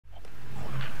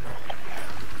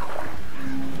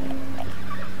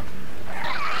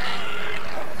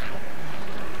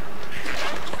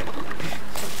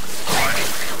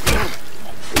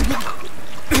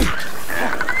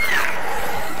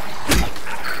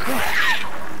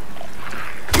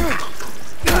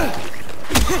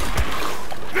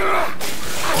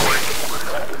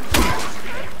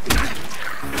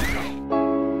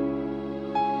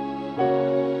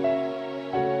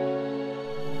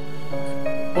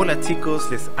Hola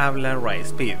chicos, les habla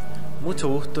WrightSpeed. Mucho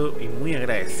gusto y muy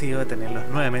agradecido de tenerlos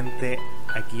nuevamente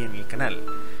aquí en el canal.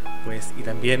 Y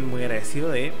también muy agradecido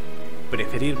de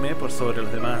preferirme por sobre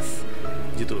los demás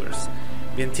youtubers.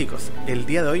 Bien chicos, el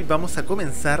día de hoy vamos a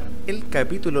comenzar el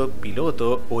capítulo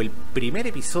piloto o el primer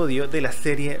episodio de la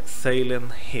serie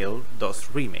Silent Hill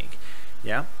 2 Remake.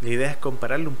 ¿Ya? La idea es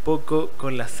compararlo un poco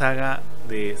con la saga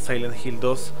de Silent Hill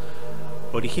 2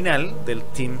 original del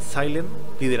Team Silent,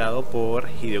 liderado por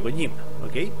Hideo Kojima,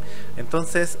 ¿ok?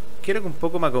 Entonces, quiero que un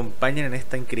poco me acompañen en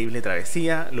esta increíble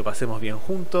travesía, lo pasemos bien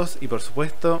juntos y por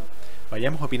supuesto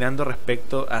vayamos opinando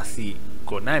respecto a si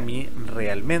Konami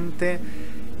realmente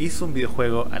hizo un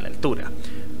videojuego a la altura.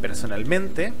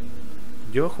 Personalmente,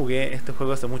 yo jugué este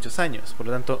juego hace muchos años, por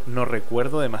lo tanto no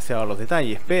recuerdo demasiado los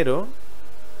detalles, pero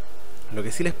lo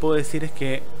que sí les puedo decir es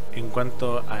que en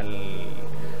cuanto a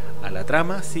la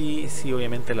trama, sí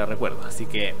obviamente la recuerdo, así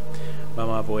que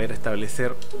vamos a poder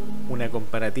establecer una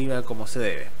comparativa como se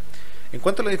debe. En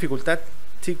cuanto a la dificultad,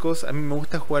 chicos, a mí me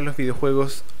gusta jugar los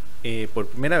videojuegos por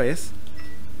primera vez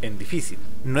en difícil.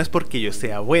 No es porque yo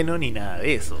sea bueno ni nada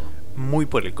de eso, muy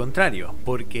por el contrario,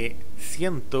 porque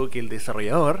siento que el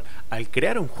desarrollador, al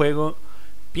crear un juego,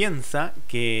 piensa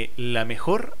que la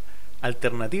mejor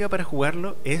alternativa para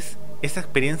jugarlo es esa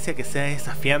experiencia que sea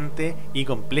desafiante y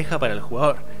compleja para el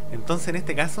jugador. Entonces en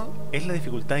este caso es la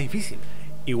dificultad difícil.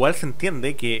 Igual se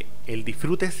entiende que el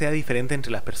disfrute sea diferente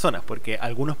entre las personas, porque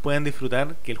algunos pueden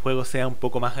disfrutar que el juego sea un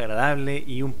poco más agradable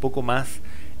y un poco más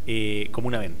como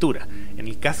una aventura. En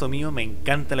el caso mío me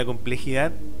encanta la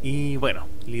complejidad y bueno,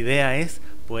 la idea es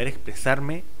poder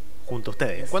expresarme junto a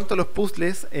ustedes. En cuanto a los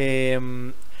puzzles,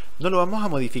 no lo vamos a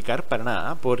modificar para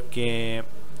nada, porque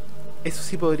eso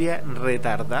sí podría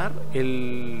retardar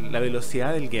la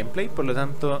velocidad del gameplay, por lo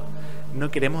tanto no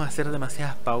queremos hacer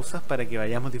demasiadas pausas para que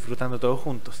vayamos disfrutando todos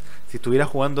juntos. Si estuviera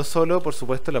jugando solo, por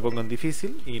supuesto la pongo en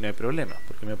difícil y no hay problema,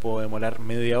 porque me puedo demorar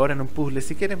media hora en un puzzle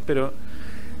si quieren, pero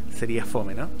sería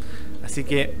fome, ¿no? Así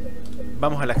que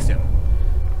vamos a la acción.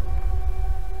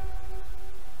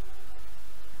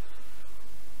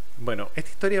 Bueno, esta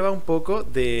historia va un poco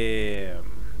de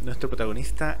nuestro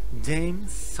protagonista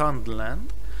James Sunderland,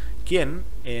 quien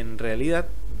en realidad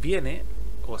viene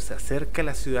o se acerca a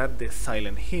la ciudad de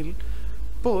Silent Hill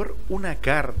por una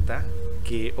carta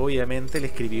que obviamente le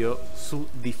escribió su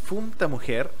difunta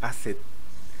mujer hace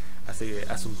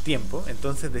un tiempo.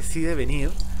 Entonces decide venir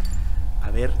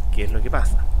a ver qué es lo que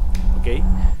pasa, ¿ok?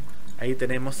 Ahí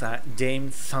tenemos a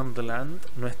James Sunderland,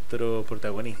 nuestro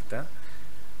protagonista,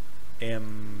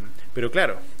 pero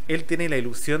claro, él tiene la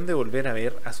ilusión de volver a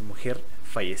ver a su mujer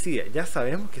fallecida. Ya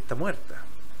sabemos que está muerta,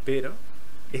 pero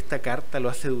esta carta lo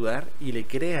hace dudar y le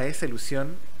crea esa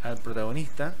ilusión al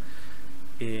protagonista.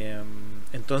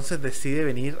 Entonces decide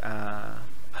venir a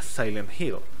Silent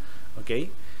Hill, ¿ok?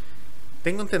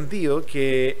 Tengo entendido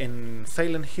que en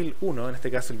Silent Hill 1, en este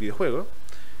caso el videojuego,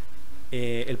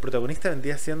 el protagonista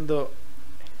vendría siendo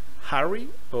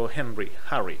Harry o Henry,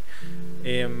 Harry,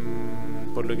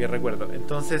 por lo que recuerdo.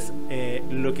 Entonces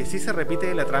lo que sí se repite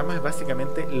de la trama es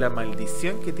básicamente la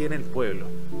maldición que tiene el pueblo,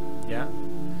 ¿ya?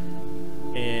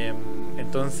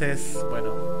 Entonces,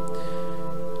 bueno,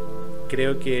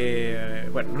 creo que,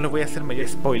 bueno, no les voy a hacer mayor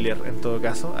spoiler en todo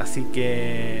caso, así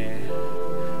que,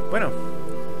 bueno,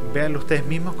 véanlo ustedes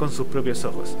mismos con sus propios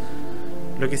ojos.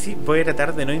 Lo que sí, voy a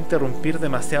tratar de no interrumpir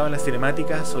demasiado las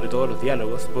cinemáticas, sobre todo los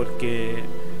diálogos, porque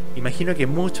imagino que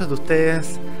muchos de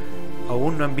ustedes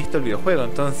aún no han visto el videojuego,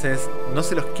 entonces no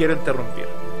se los quiero interrumpir.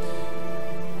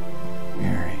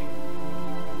 Mary,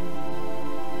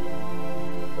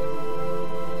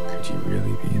 could you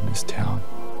really be in this town?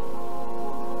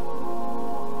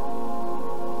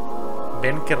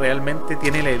 Ven que realmente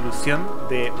tiene la ilusión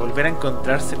de volver a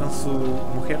encontrarse con su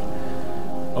mujer,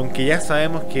 aunque ya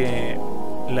sabemos que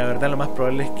la verdad lo más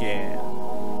probable es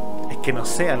que no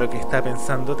sea lo que está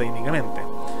pensando técnicamente.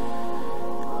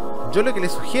 Yo lo que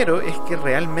les sugiero es que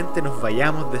realmente nos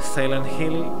vayamos de Silent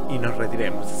Hill y nos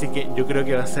retiremos, así que yo creo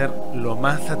que va a ser lo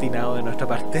más atinado de nuestra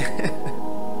parte.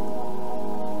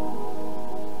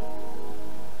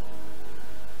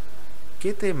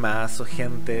 Qué temazo,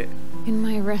 gente.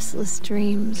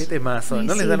 Qué temazo.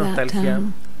 ¿No les da nostalgia?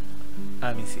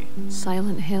 A mí sí.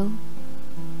 Silent Hill.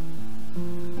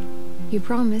 You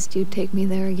promised you'd take me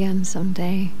there again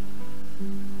someday,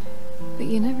 but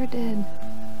you never did.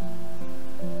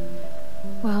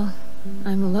 Well,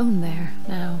 I'm alone there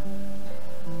now,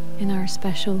 in our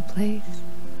special place,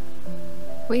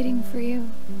 waiting for you.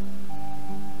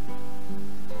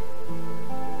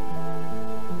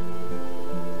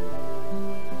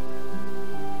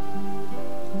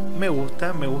 Me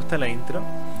gusta la intro.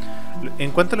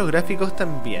 En cuanto a los gráficos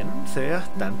también, se ve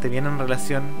bastante bien en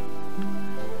relación.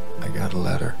 I got a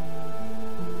letter.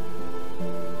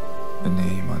 The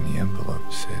name on the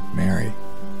envelope said Mary.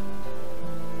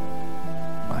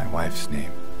 My wife's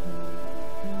name.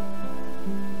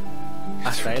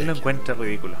 Hasta él lo encuentra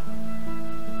ridículo.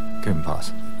 Couldn't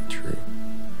possibly be true.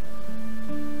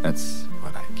 That's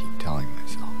what I keep telling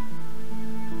myself.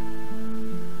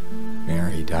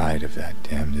 Mary died of that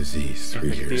damn disease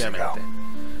 3 years ago. Efectivamente.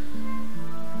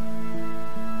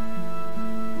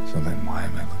 So then why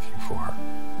am I looking for her?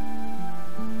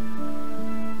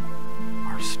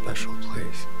 Our special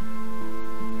place.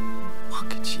 What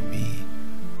could she mean?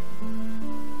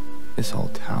 This whole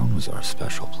town was our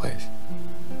special place.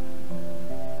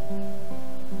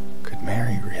 Could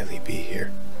Mary really be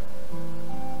here?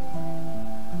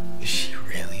 Is she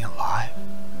really alive?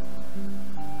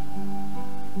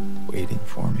 Waiting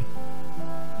for me?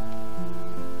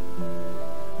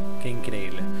 Qué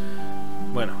increíble.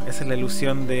 Bueno, esa es la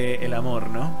ilusión del amor,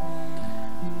 ¿no?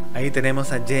 Ahí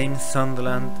tenemos a James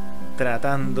Sunderland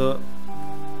tratando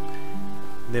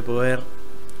de poder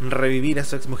revivir a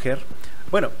su exmujer.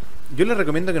 Bueno, yo les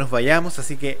recomiendo que nos vayamos,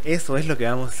 así que eso es lo que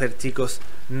vamos a hacer, chicos.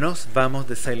 Nos vamos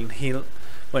de Silent Hill.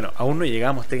 Bueno, aún no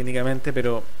llegamos técnicamente,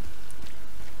 pero...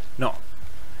 no.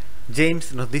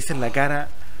 James nos dice en la cara,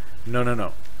 no,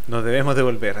 nos debemos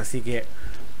devolver, así que...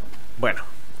 bueno,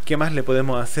 ¿qué más le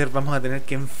podemos hacer? Vamos a tener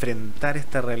que enfrentar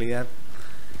esta realidad.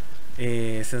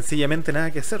 Sencillamente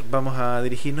nada que hacer. Vamos a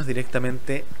dirigirnos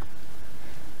directamente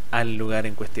al lugar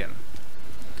en cuestión.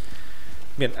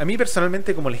 Bien, a mí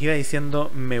personalmente, como les iba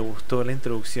diciendo, me gustó la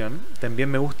introducción. También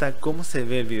me gusta cómo se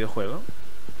ve el videojuego.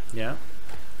 ¿Ya?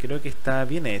 Creo que está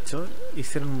bien hecho.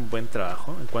 Hicieron un buen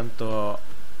trabajo en cuanto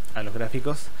a los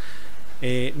gráficos.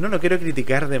 No lo quiero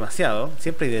criticar demasiado.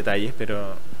 Siempre hay detalles,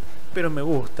 pero me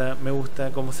gusta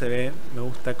cómo se ve. Me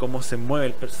gusta cómo se mueve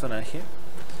el personaje.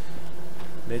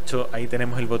 De hecho, ahí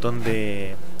tenemos el botón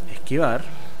de esquivar.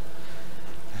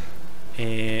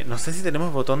 No sé si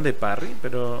tenemos botón de parry,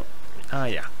 pero... ah,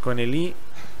 ya, con el I,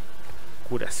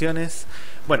 curaciones.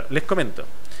 Bueno, les comento.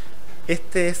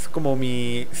 Este es como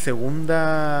mi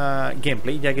segunda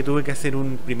gameplay, ya que tuve que hacer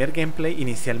un primer gameplay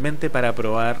inicialmente para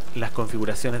probar las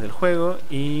configuraciones del juego.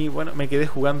 Y bueno, me quedé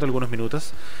jugando algunos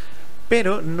minutos,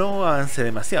 pero no avancé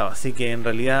demasiado, así que en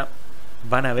realidad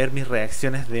van a ver mis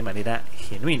reacciones de manera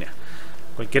genuina.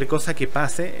 Cualquier cosa que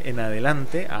pase en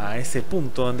adelante a ese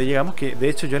punto donde llegamos, que de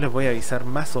hecho yo les voy a avisar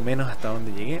más o menos hasta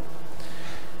donde llegué,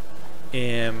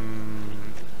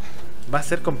 va a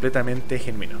ser completamente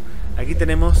genuino. Aquí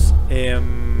tenemos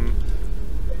un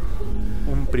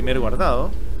primer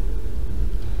guardado,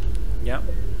 ya,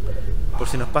 por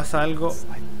si nos pasa algo.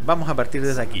 Vamos a partir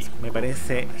desde aquí. Me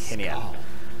parece genial.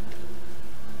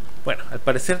 Bueno, al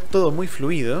parecer todo muy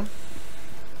fluido,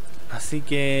 así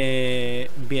que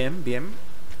bien,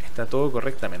 está todo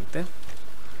correctamente.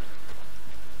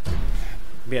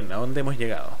 Bien, ¿a dónde hemos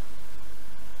llegado?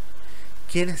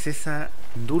 ¿Quién es esa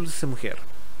dulce mujer?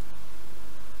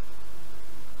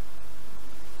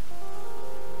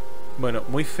 Bueno,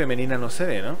 muy femenina no se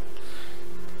ve, ¿no?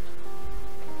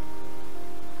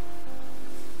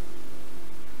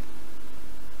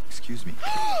 Excuse me.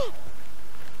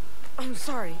 I'm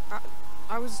sorry.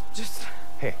 I was just...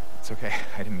 Hey, it's okay.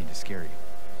 I didn't mean to scare you.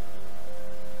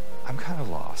 I'm kind of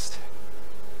lost.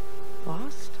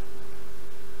 Lost?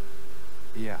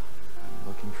 Yeah, I'm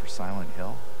looking for Silent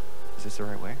Hill. Is this the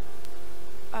right way?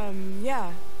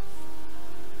 Yeah.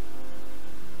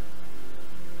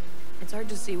 It's hard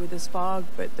to see with this fog,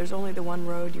 but there's only the one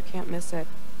road. You can't miss it.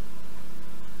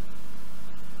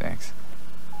 Thanks.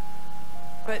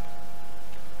 But...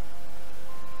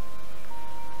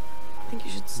 I think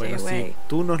you should stay Bueno, away. si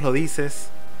tú nos lo dices.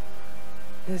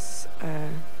 This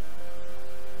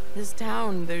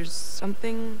town, there's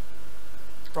something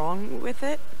wrong with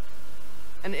it.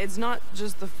 And it's not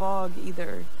just the fog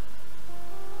either.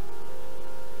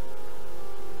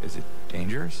 Is it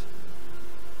dangerous?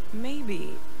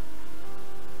 Maybe.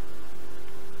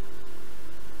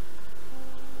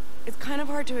 It's kind of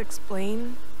hard to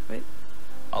explain, but...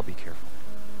 I'll be careful.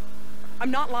 I'm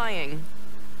not lying.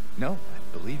 No,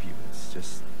 I believe you. It's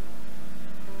just...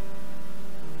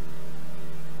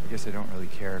 I guess I don't really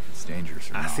care if it's dangerous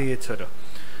or Así de not. choro.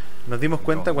 Nos dimos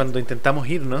cuenta cuando intentamos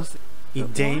irnos y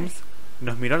James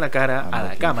nos miró la cara a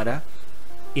la cámara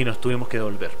y nos tuvimos que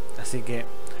devolver. Así que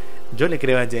yo le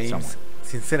creo a James.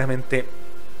 Sinceramente,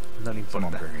 no le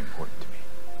Someone importa. very important to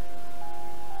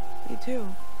me. Me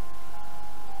too.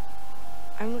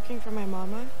 I'm looking for my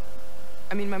mama.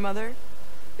 I mean, my mother.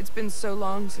 It's been so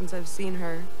long since I've seen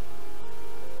her.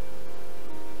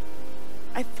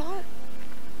 I thought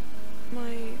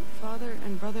my father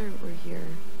and brother were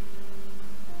here,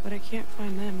 but I can't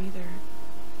find them either.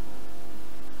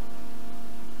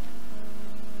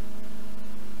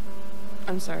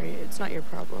 I'm sorry, it's not your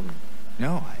problem.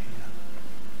 No,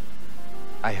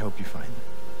 I hope you find them.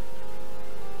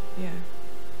 Yeah,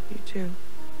 you too.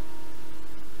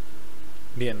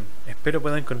 Bien, espero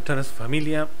pueda encontrar a su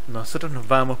familia. Nosotros nos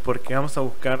vamos porque vamos a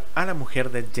buscar a la mujer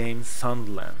de James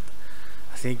Sunderland.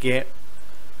 Así que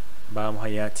vamos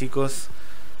allá, chicos.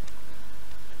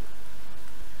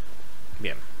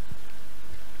 Bien.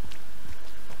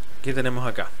 ¿Qué tenemos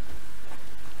acá?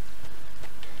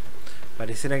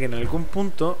 Pareciera que en algún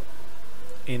punto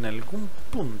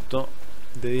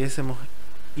debiésemos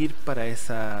ir para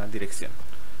esa dirección.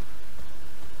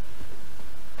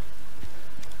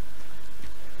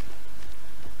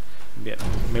 Bien,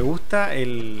 me gusta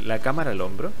la cámara al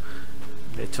hombro.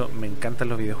 De hecho, me encantan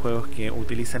los videojuegos que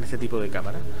utilizan ese tipo de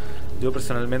cámara. Yo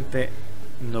personalmente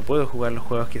no puedo jugar los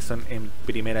juegos que son en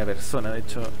primera persona. De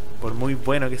hecho, por muy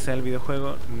bueno que sea el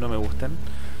videojuego, no me gustan.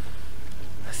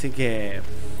 Así que,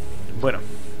 bueno,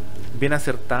 bien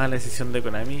acertada la decisión de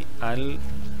Konami al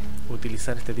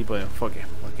utilizar este tipo de enfoque,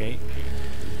 ¿ok?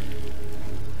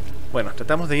 Bueno,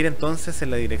 tratamos de ir entonces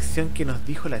en la dirección que nos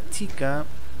dijo la chica.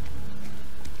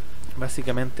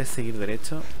 Básicamente es seguir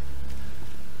derecho.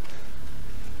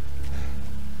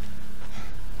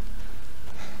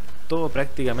 Todo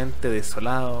prácticamente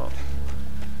desolado,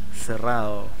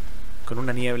 cerrado, con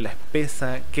una niebla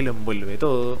espesa que lo envuelve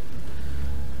todo.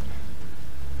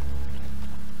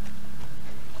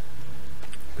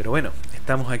 Pero bueno,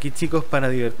 estamos aquí, chicos, para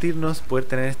divertirnos, poder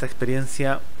tener esta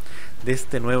experiencia de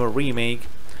este nuevo remake.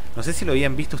 No sé si lo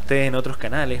habían visto ustedes en otros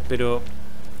canales, pero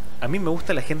a mí me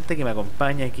gusta la gente que me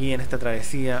acompaña aquí en esta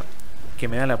travesía, que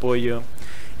me da el apoyo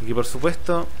y que por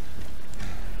supuesto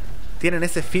tienen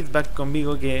ese feedback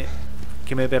conmigo que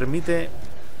me permite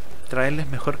traerles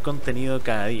mejor contenido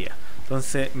cada día.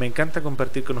 Entonces me encanta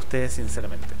compartir con ustedes,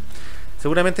 sinceramente.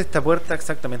 Seguramente esta puerta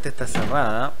exactamente está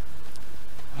cerrada.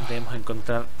 Debemos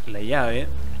encontrar la llave.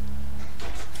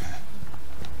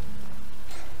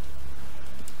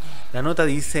 La nota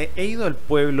dice: he ido al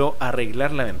pueblo a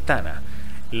arreglar la ventana.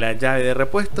 La llave de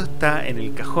repuesto está en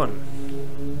el cajón.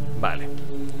 Vale.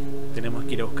 Tenemos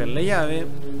que ir a buscar la llave.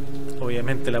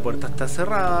 Obviamente la puerta está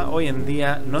cerrada. Hoy en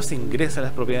día no se ingresa a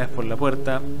las propiedades por la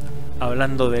puerta.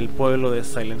 Hablando del pueblo de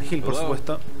Silent Hill, por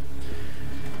supuesto.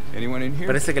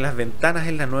 Parece que las ventanas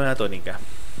es la nueva tónica.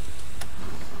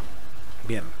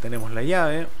 Bien, tenemos la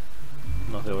llave.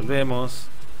 Nos devolvemos.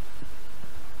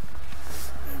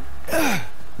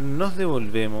 Nos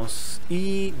devolvemos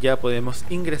y ya podemos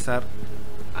ingresar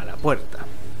a la puerta.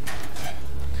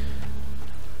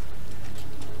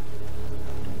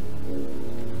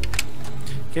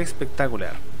 Qué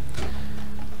espectacular.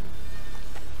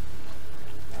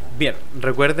 Bien,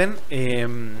 recuerden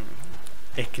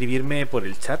escribirme por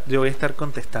el chat. Yo voy a estar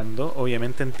contestando,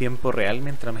 obviamente en tiempo real,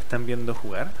 mientras me están viendo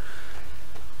jugar.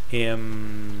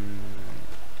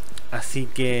 Así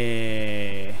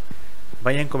que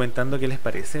vayan comentando qué les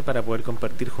parece para poder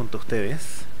compartir junto a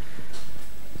ustedes.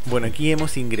 Bueno, aquí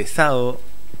hemos ingresado,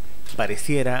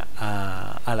 pareciera,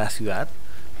 a la ciudad,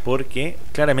 porque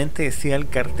claramente decía el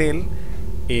cartel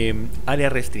área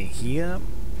restringida,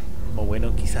 o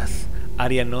bueno, quizás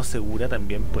área no segura,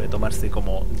 también puede tomarse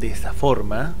como de esa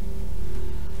forma.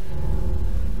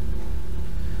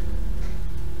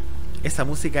 Esa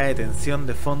música de tensión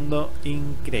de fondo,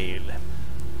 increíble.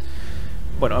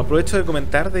 Bueno, aprovecho de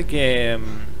comentar de que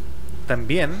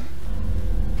también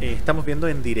estamos viendo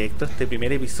en directo este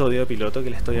primer episodio piloto que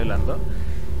les estoy hablando.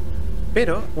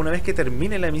 Pero una vez que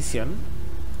termine la emisión,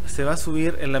 se va a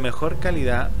subir en la mejor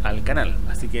calidad al canal.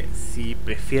 Así que si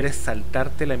prefieres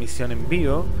saltarte la emisión en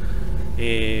vivo,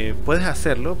 puedes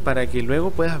hacerlo para que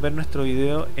luego puedas ver nuestro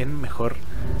video en mejor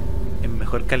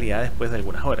calidad después de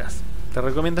algunas horas. Te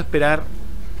recomiendo esperar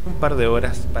un par de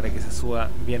horas para que se suba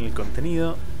bien el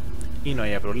contenido y no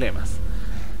haya problemas,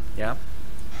 ¿ya?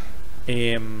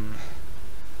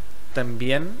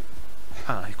 También...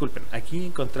 disculpen, aquí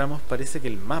encontramos, parece que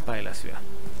el mapa de la ciudad.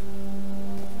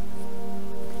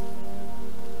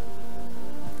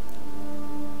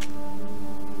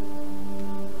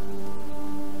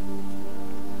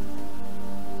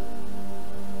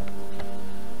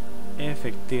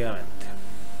 Efectivamente.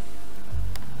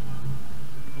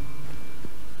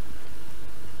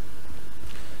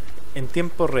 En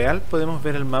tiempo real podemos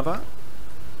ver el mapa.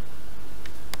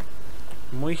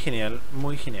 Muy genial,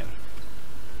 muy genial.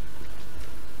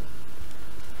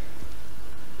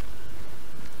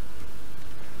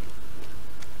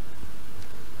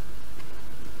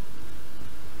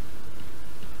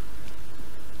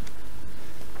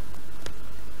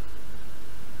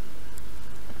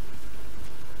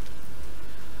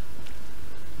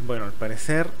 Bueno, al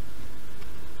parecer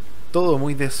todo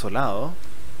muy desolado.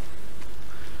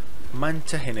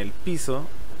 Manchas en el piso.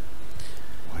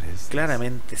 What is this?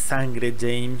 Claramente sangre,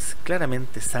 James.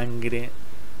 Claramente sangre.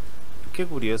 Qué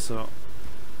curioso.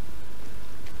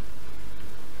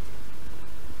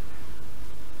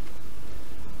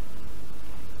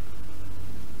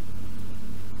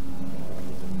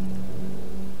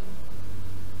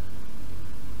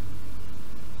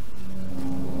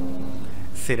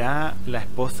 ¿Será la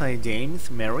esposa de James,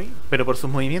 Mary? Pero por sus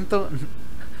movimientos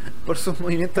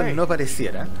Hey. no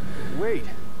pareciera. Wait.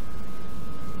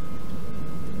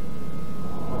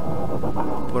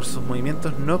 Por sus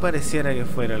movimientos no pareciera que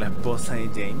fuera la esposa de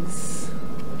James.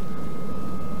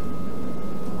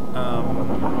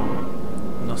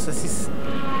 No sé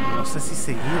si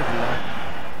seguirla.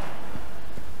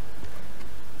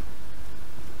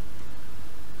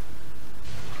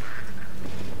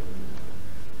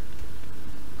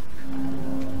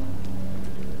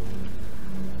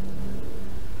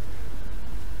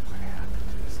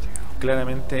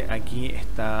 Claramente aquí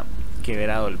está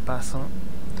quebrado el paso.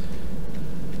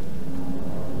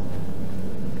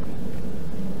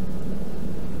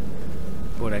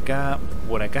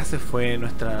 Por acá se fue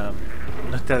nuestra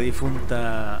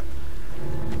difunta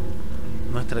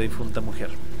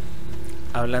mujer.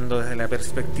 Hablando desde la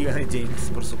perspectiva de James,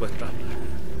 por supuesto.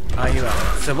 Ahí va.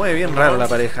 Se mueve bien raro la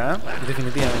pareja, ¿eh?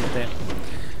 Definitivamente.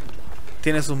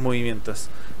 Tiene sus movimientos.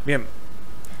 Bien.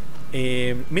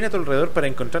 Mira a tu alrededor para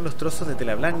encontrar los trozos de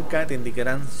tela blanca. Te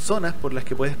indicarán zonas por las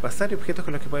que puedes pasar y objetos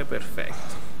con los que puedes... Perfecto.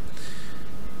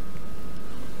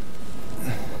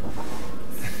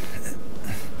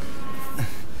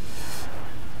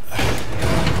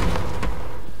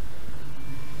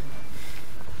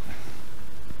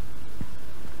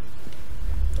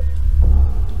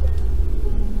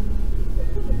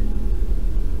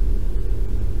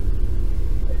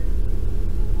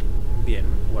 Bien,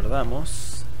 guardamos.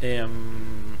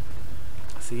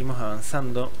 Seguimos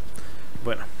avanzando.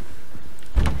 Bueno,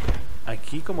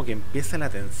 aquí como que empieza la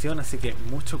tensión, así que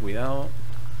mucho cuidado.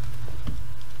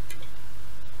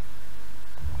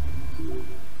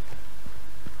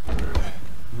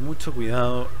 Mucho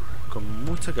cuidado, con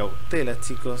mucha cautela,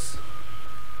 chicos.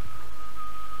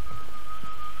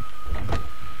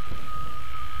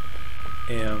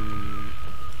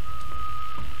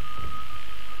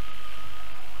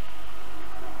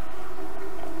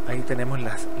 Ahí tenemos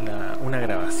una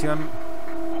grabación.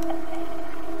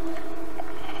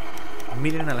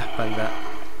 Miren a la espalda.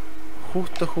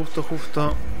 Justo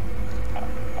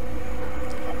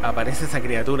aparece esa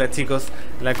criatura, chicos.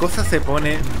 La cosa se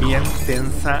pone bien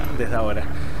tensa desde ahora.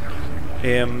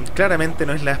 Claramente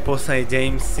no es la esposa de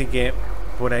James, sí que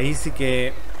por ahí sí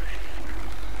que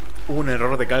hubo un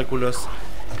error de cálculos.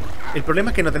 El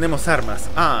problema es que no tenemos armas.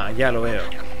 Ah, ya lo veo.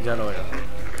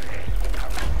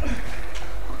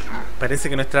 Parece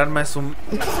que nuestra arma es un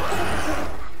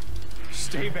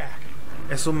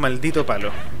maldito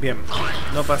palo. Bien,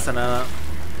 no pasa nada.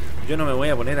 Yo no me voy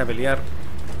a poner a pelear.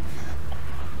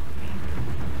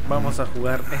 Vamos a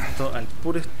jugar esto al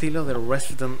puro estilo de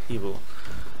Resident Evil.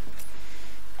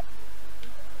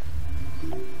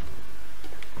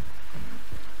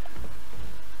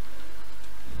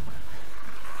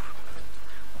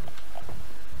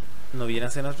 ¿No viene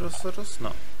hacia nosotros?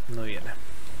 No, no viene.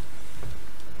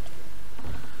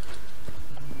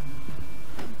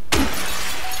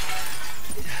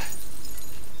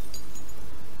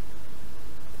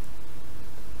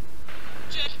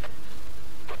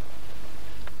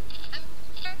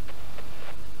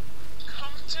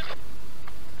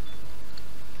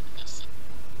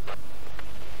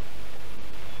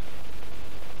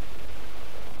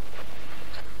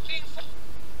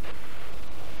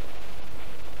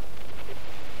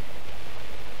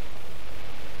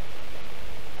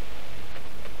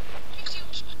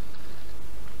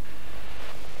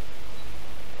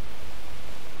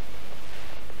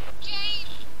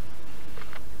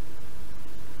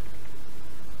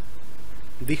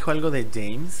 Dijo algo de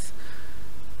James.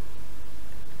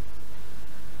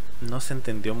 No se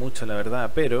entendió mucho, la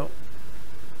verdad, pero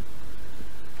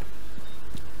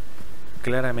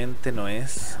claramente no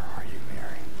es.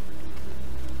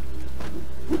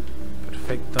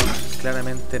 Perfecto.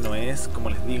 Claramente no es, como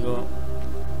les digo.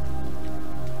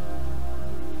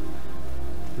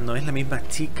 No es la misma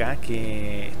chica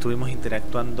que estuvimos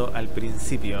interactuando al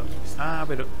principio. Ah,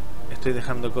 pero estoy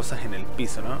dejando cosas en el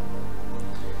piso, ¿no?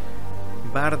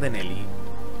 Bar de Nelly.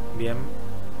 Bien.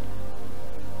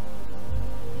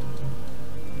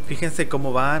 Fíjense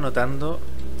cómo va anotando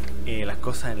las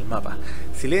cosas en el mapa.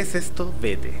 Si lees esto,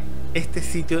 vete. este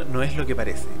sitio no es lo que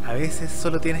parece. A veces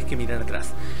solo tienes que mirar atrás.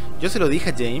 Yo se lo dije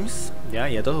a James, ¿ya?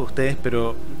 Y a todos ustedes,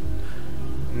 pero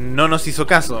no nos hizo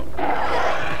caso.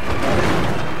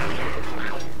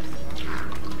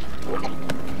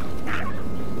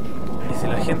 Y si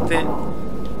la gente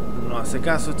no hace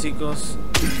caso, chicos,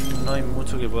 no hay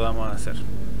mucho que podamos hacer.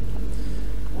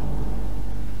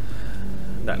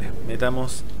 Dale,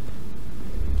 metamos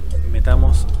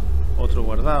otro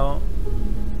guardado.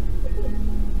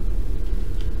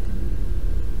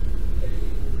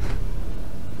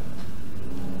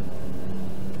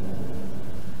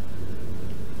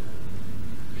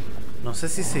 No sé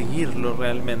si seguirlo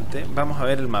realmente. Vamos a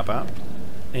ver el mapa.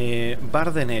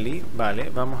 Bar de Nelly. Vale,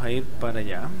 vamos a ir para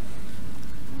allá.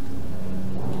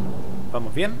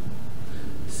 ¿Vamos bien?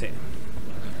 Sí.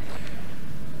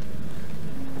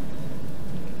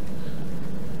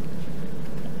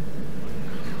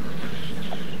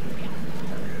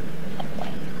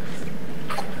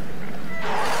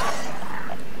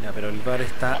 Ya, pero el bar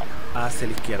está hacia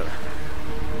la izquierda.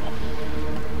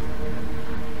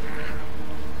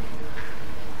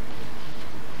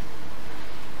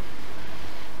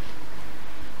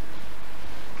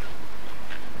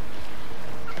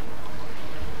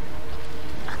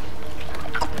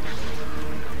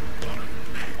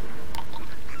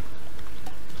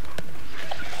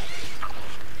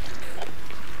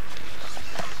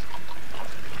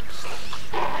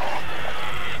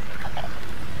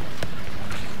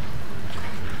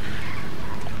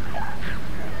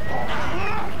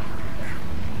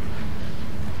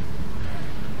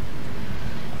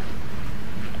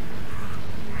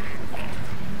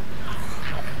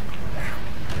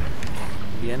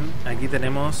 Aquí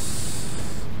tenemos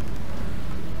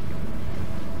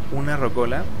una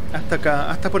rocola. Hasta acá,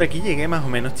 hasta por aquí llegué más o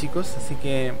menos, chicos, así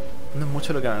que no es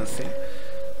mucho lo que avancé.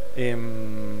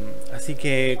 Así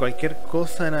que cualquier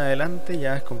cosa en adelante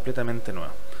ya es completamente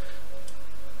nueva.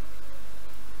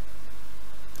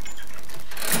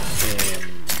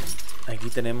 Aquí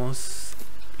tenemos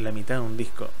la mitad de un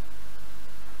disco.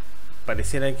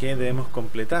 Pareciera que debemos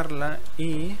completarla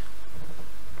y...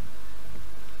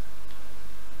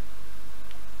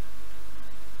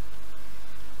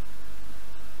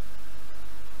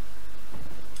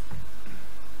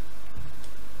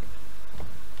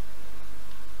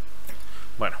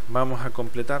 Bueno, vamos a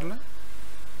completarla.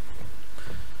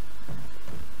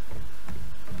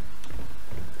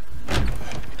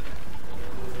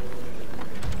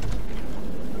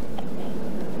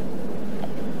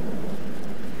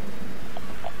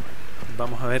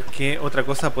 Vamos a ver qué otra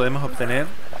cosa podemos obtener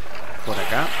por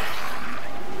acá.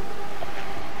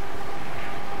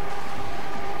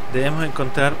 Debemos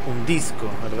encontrar un disco,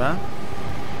 ¿verdad?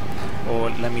 O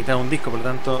la mitad de un disco, por lo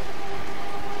tanto...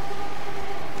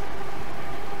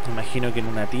 Imagino que en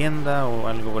una tienda o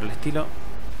algo por el estilo.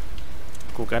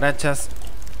 Cucarachas.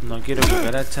 No quiero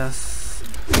cucarachas.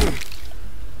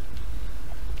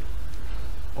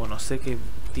 O no sé qué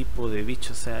tipo de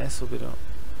bicho sea eso, pero...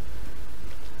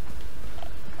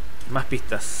 Más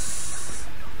pistas.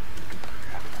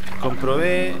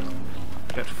 Comprobé.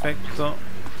 Perfecto.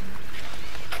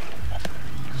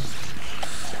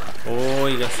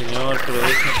 Oiga, señor, pero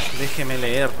déjeme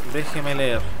leer. Déjeme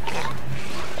leer.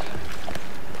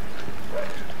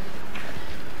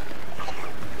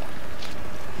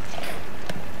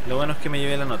 Lo bueno es que me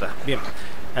llevé la nota. Bien,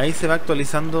 ahí se va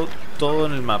actualizando todo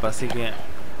en el mapa, así que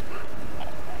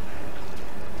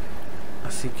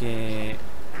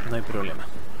no hay problema.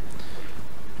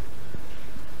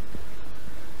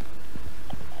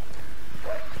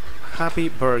 Happy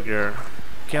Burger.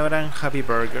 ¿Qué habrá en Happy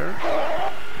Burger?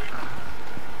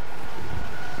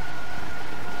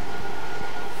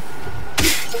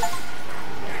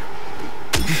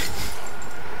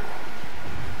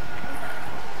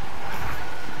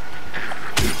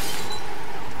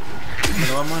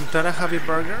 Vamos a entrar a Happy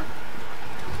Burger.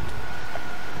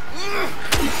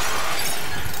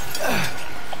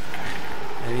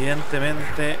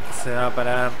 Evidentemente se va a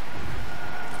parar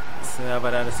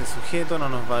ese sujeto, no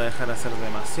nos va a dejar hacer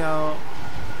demasiado.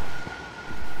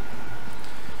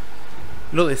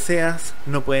 Lo deseas,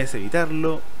 no puedes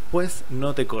evitarlo, pues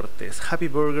no te cortes. Happy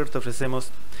Burger te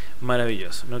ofrecemos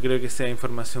maravilloso. No creo que sea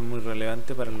información muy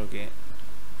relevante para lo que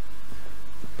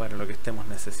estemos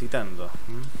necesitando.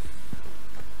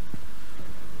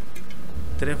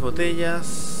 3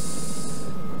 botellas.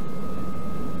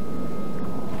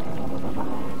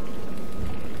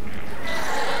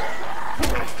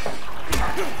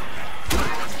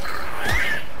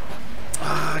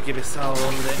 Ah, qué pesado,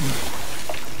 hombre.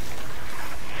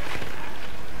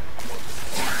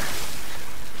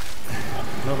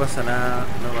 No pasa nada,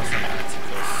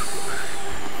 chicos.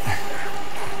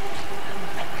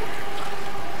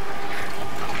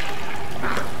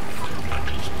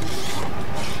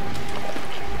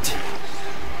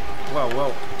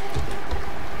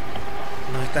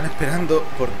 esperando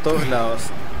por todos lados.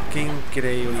 Qué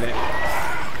increíble.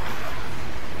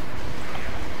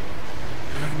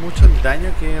 No es mucho el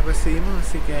daño que recibimos,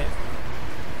 así que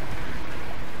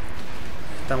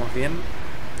estamos bien.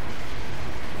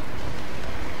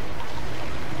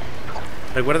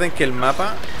 Recuerden que el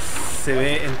mapa se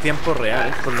ve en tiempo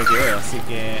real, por lo que veo, así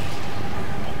que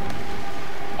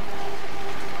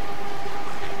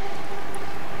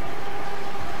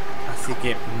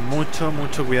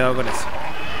mucho cuidado con eso.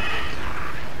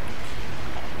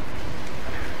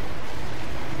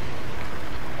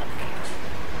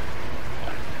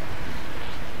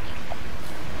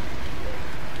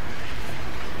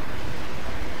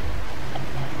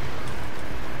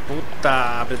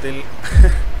 Puta, apreté el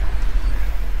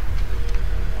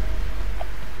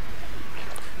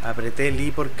apreté el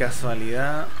I por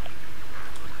casualidad.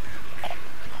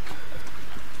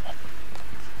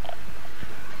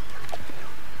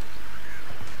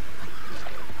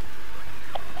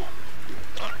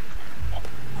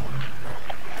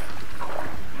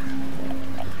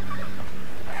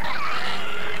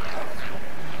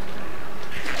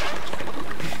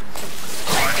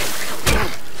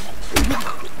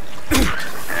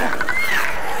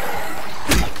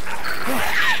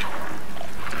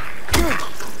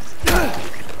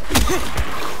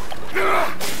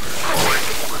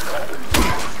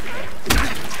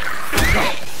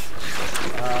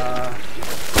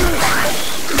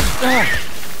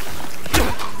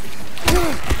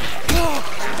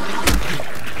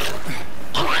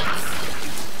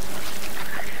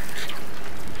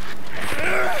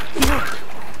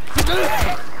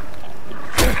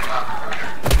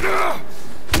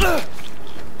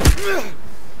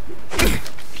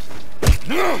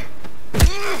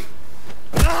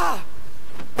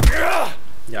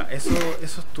 Ya, eso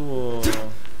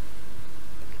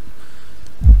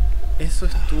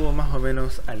estuvo más o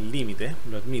menos al límite,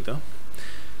 lo admito.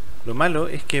 Lo malo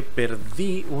es que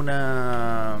perdí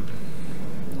una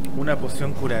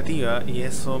poción curativa y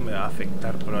eso me va a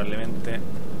afectar probablemente.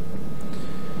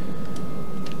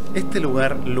 Este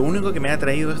lugar lo único que me ha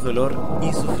traído es dolor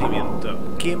y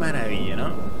sufrimiento. Qué maravilla,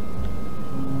 ¿no?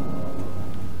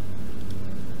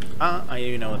 Ah, ahí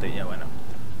hay una botella, bueno.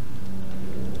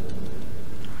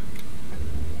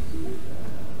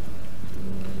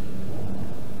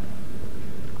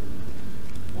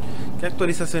 ¿Qué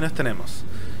actualizaciones tenemos?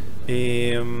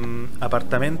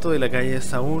 Apartamento de la calle de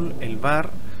Saúl, el bar.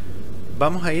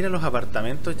 Vamos a ir a los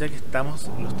apartamentos ya que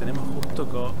los tenemos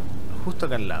justo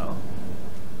acá al lado.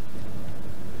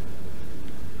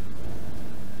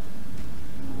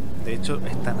 De hecho,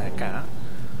 están acá.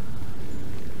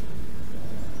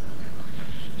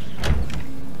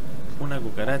 Una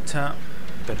cucaracha.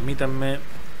 Permítanme.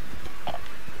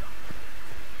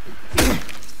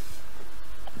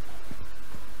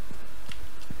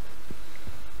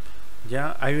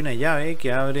 Ya hay una llave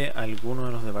que abre alguno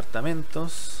de los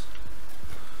departamentos.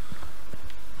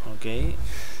 Ok.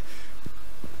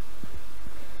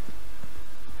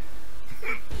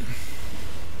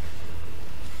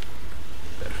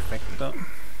 Perfecto.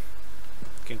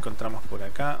 ¿Qué encontramos por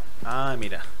acá? Ah,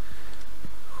 mira.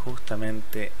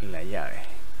 Justamente la llave.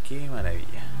 Qué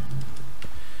maravilla.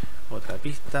 Otra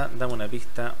pista. Dame una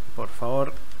pista, por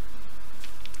favor.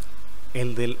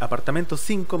 El del apartamento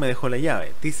 5 me dejó la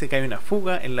llave. Dice que hay una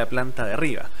fuga en la planta de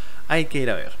arriba. Hay que ir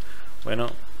a ver. Bueno,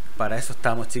 para eso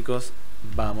estamos, chicos.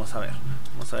 Vamos a ver.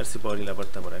 Vamos a ver si puedo abrir la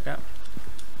puerta por acá.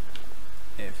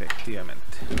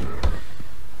 Efectivamente.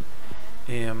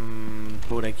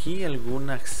 Por aquí algún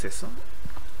acceso.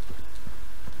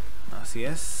 Así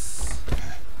es.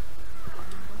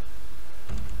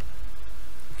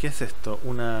 ¿Qué es esto?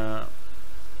 Un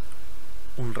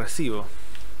recibo.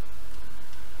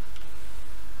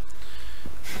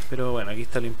 Pero bueno, aquí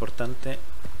está lo importante.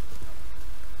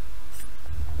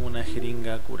 Una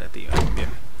jeringa curativa. Bien.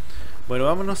 Bueno,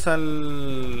 vámonos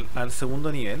al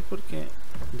segundo nivel, porque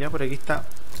ya por aquí está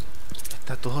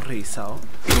todo revisado.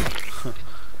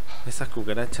 Esas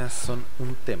cucarachas son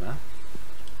un tema.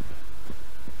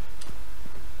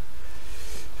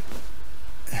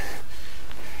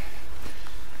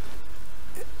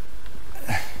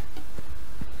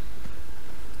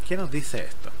 ¿Qué nos dice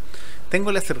esto?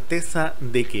 Tengo la certeza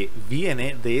de que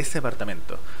viene de ese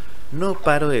apartamento. No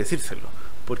paro de decírselo.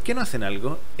 ¿Por qué no hacen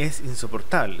algo? Es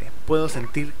insoportable. Puedo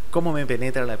sentir cómo me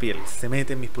penetra la piel. Se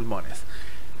mete en mis pulmones.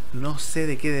 No sé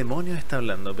de qué demonios está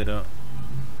hablando, pero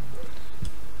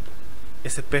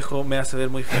ese espejo me hace ver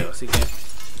muy feo, así que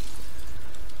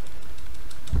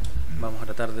vamos a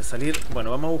tratar de salir.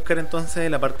 Bueno, vamos a buscar entonces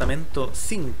el apartamento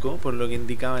 5, por lo que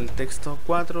indicaba el texto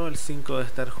 4. El 5 debe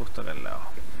estar justo acá al lado.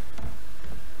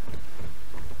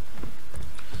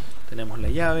 Tenemos la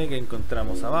llave que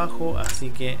encontramos abajo, así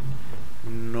que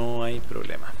no hay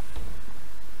problema.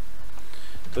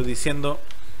 Estoy diciendo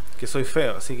que soy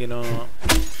feo, así que no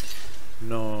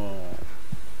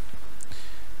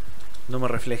me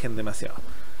reflejen demasiado.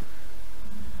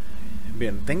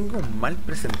 Bien, tengo un mal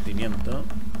presentimiento.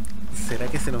 ¿Será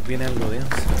que se nos viene algo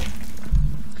denso?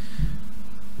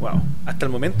 Wow, hasta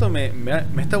el momento me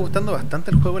está gustando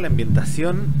bastante el juego, la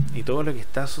ambientación y todo lo que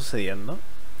está sucediendo.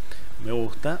 Me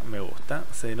gusta,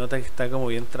 se nota que está como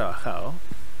bien trabajado.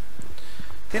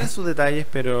 Tiene sus detalles,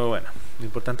 pero bueno, lo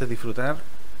importante es disfrutar.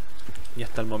 Y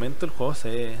hasta el momento el juego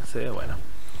se ve bueno.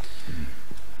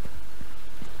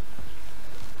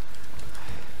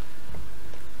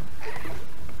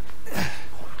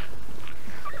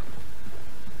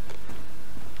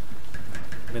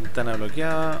 Ventana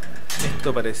bloqueada.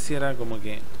 Esto pareciera como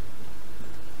que...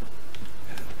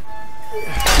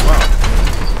 Wow.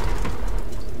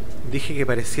 Dije que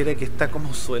pareciera que está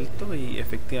como suelto y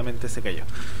efectivamente se cayó.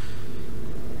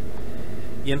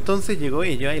 Y entonces llegó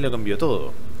ella y lo cambió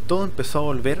todo. Todo empezó a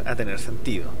volver a tener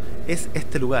sentido. Es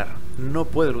este lugar. No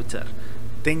puedo luchar.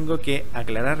 Tengo que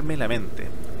aclararme la mente.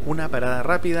 Una parada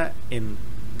rápida en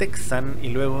Texan y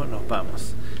luego nos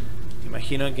vamos.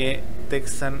 Imagino que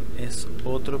Texan es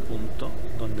otro punto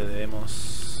donde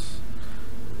debemos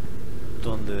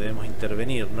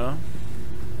intervenir, ¿no?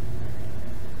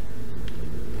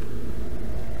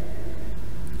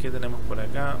 ¿Qué tenemos por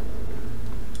acá?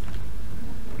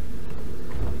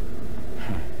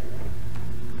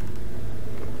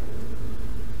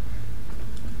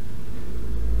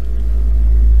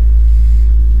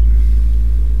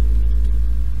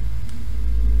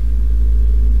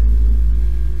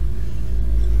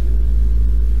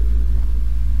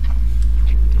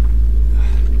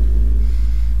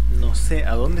 No sé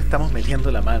a dónde estamos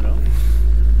metiendo la mano.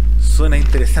 Suena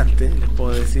interesante, les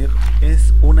puedo decir.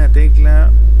 Es una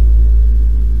tecla...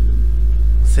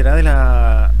 ¿Será de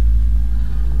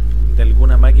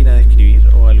alguna máquina de escribir?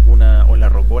 O la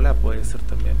rocola puede ser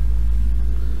también.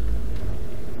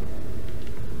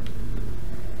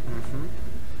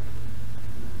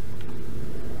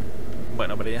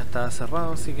 Bueno, pero ya está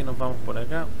cerrado, así que nos vamos por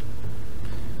acá.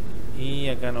 Y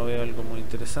acá no veo algo muy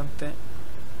interesante.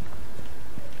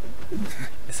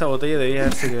 Esa botella debía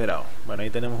haberse quebrado. Bueno, ahí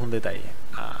tenemos un detalle.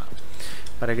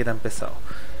 ¿Para qué tan pesado?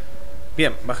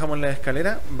 Bien, bajamos la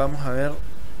escalera. Vamos a ver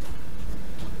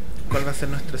cuál va a ser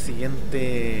nuestra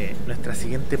siguiente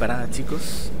parada,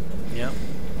 chicos. ¿Ya?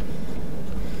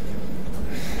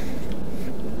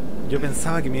 Yo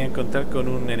pensaba que me iba a encontrar con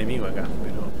un enemigo acá,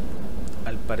 pero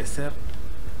al parecer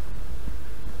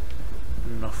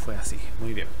no fue así.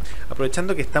 Muy bien.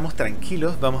 Aprovechando que estamos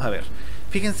tranquilos, vamos a ver.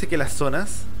 Fíjense que las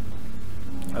zonas...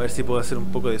 A ver si puedo hacer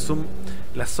un poco de zoom.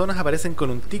 Las zonas aparecen con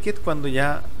un ticket cuando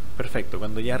ya... Perfecto,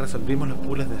 cuando ya resolvimos los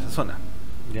puzzles de esa zona.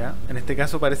 ¿Ya? En este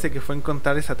caso parece que fue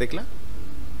encontrar esa tecla.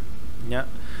 ¿Ya?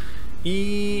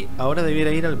 Y ahora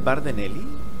debiera ir al bar de Nelly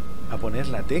a poner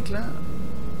la tecla.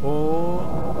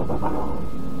 O...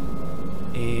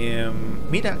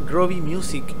 mira, Groovy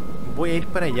Music. Voy a ir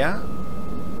para allá.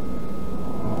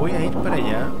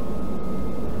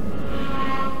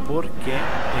 Porque...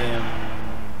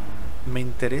 me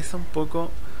interesa un poco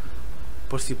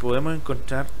por si podemos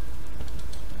encontrar,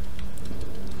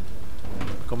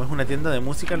 como es una tienda de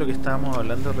música, lo que estábamos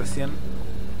hablando recién,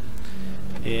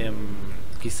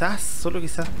 quizás, solo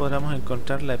quizás podamos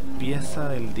encontrar la pieza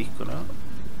del disco, ¿no?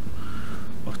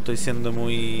 O estoy siendo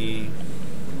muy...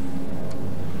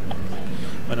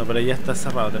 Bueno, pero ya está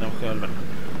cerrado, tenemos que volvernos.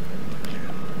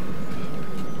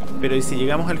 Pero y si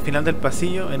llegamos al final del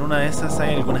pasillo, en una de esas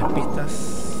hay algunas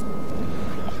pistas.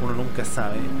 Uno nunca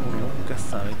sabe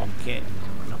con qué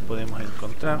nos podemos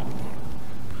encontrar.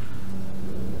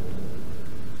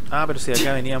 Pero si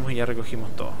acá veníamos y ya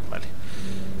recogimos todo, vale.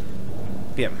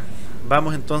 Bien,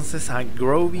 vamos entonces a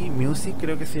Groovy Music,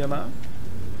 creo que se llamaba.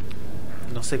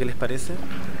 No sé qué les parece.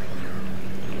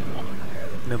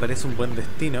 Me parece un buen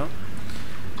destino.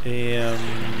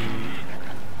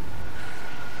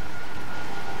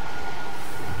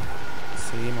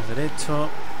 Seguimos derecho.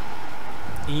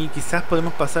 Y quizás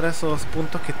podemos pasar a esos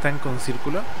puntos que están con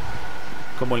círculo,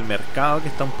 como el mercado, que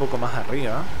está un poco más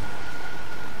arriba.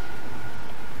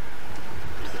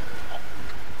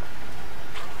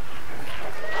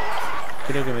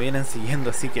 Creo que me vienen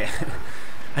siguiendo, así que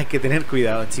hay que tener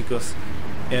cuidado, chicos.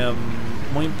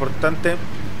 Muy importante.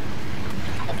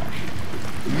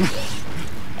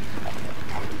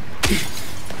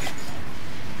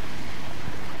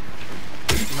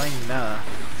 No hay nada.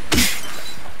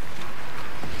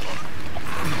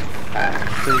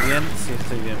 ¿Estoy bien? Sí,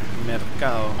 estoy bien.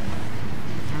 Mercado.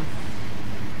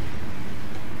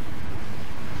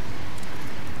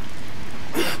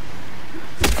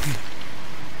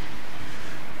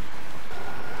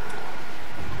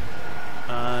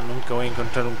 nunca voy a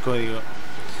encontrar un código.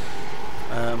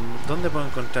 ¿Dónde puedo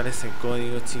encontrar ese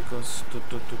código, chicos?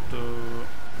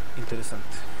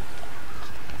 Interesante.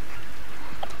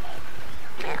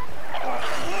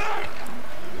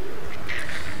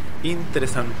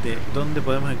 Interesante. ¿Dónde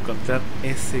podemos encontrar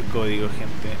ese código,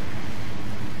 gente?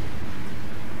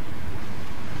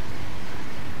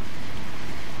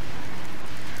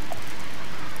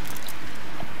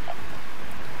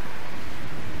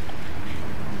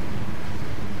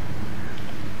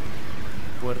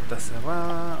 Puerta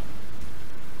cerrada.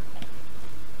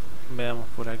 Veamos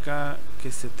por acá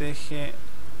qué se teje.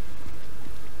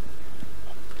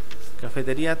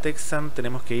 Cafetería Texan,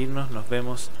 tenemos que irnos, nos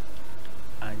vemos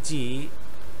allí.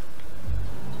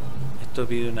 Esto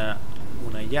pide una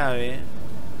llave.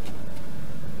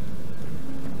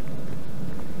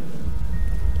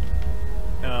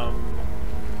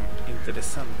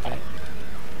 Interesante.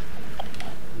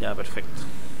 Ya, perfecto.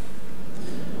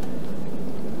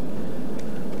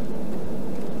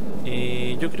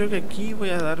 Yo creo que aquí voy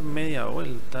a dar media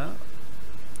vuelta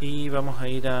y vamos a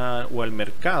ir al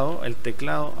mercado. El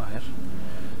teclado, a ver,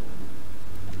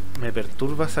 me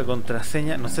perturba esa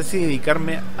contraseña. No sé si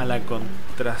dedicarme a la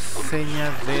contraseña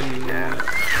del...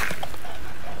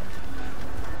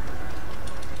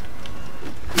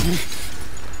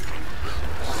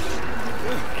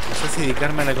 No sé si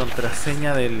dedicarme a la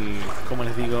contraseña del... ¿Cómo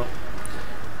les digo?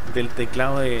 Del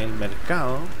teclado del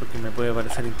mercado, porque me puede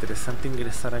parecer interesante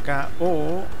ingresar acá,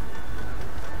 o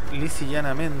lisa y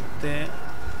llanamente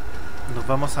nos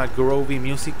vamos a Groovy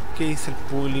Music. ¿Qué dice el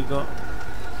público?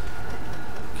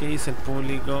 ¿Qué dice el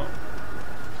público?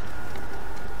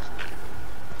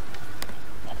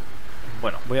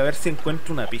 Bueno, voy a ver si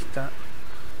encuentro una pista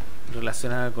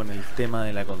relacionada con el tema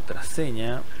de la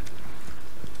contraseña.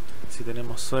 Si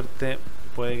tenemos suerte,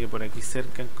 puede que por aquí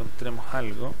cerca encontremos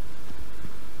algo.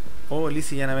 O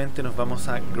lisa y llanamente nos vamos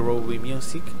a Groovy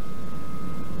Music.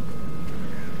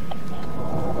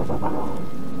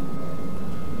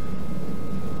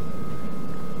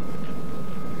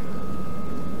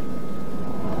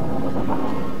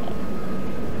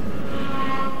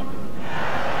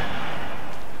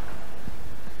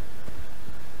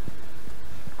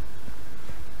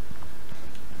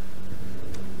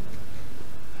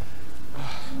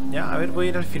 Ya, a ver, voy a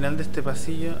ir al final de este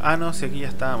pasillo. Ah, no, si aquí ya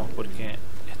estábamos, porque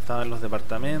estaban los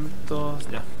departamentos.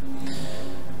 Ya.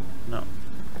 No.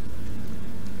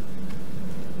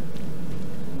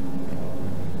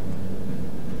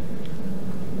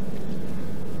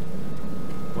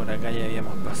 Por acá ya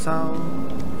habíamos pasado.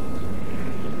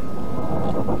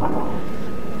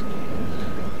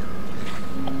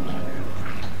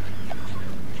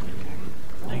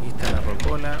 Aquí está la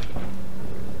rocola.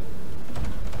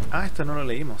 Ah, esto no lo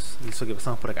leímos. Hizo que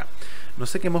pasamos por acá. No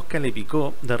sé qué mosca le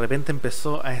picó, de repente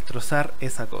empezó a destrozar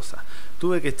esa cosa.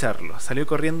 Tuve que echarlo. Salió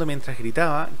corriendo mientras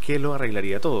gritaba que lo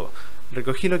arreglaría todo.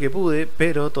 Recogí lo que pude,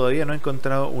 pero todavía no he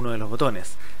encontrado uno de los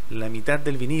botones. La mitad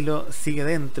del vinilo sigue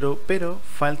dentro, pero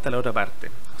falta la otra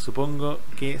parte. Supongo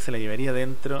que se la llevaría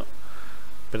dentro...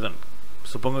 Perdón,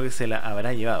 supongo que se la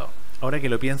habrá llevado. Ahora que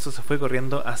lo pienso, se fue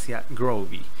corriendo hacia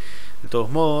Groovy. De todos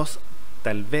modos,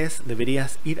 tal vez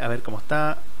deberías ir a ver cómo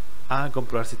está, a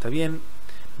comprobar si está bien.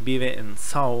 Vive en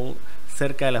Seoul,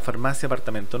 cerca de la farmacia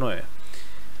apartamento 9.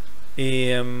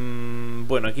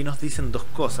 Bueno, aquí nos dicen dos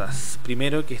cosas.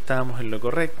 Primero, que estábamos en lo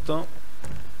correcto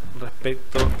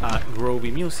respecto a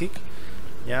Groovy Music,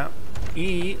 ¿ya?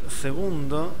 Y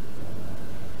segundo,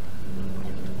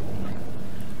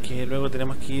 que luego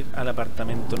tenemos que ir al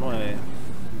apartamento 9.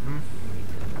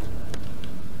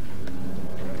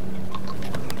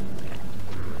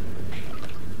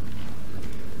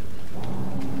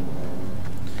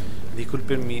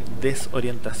 Disculpen mi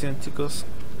desorientación, chicos.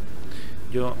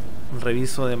 Yo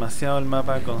reviso demasiado el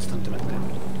mapa constantemente.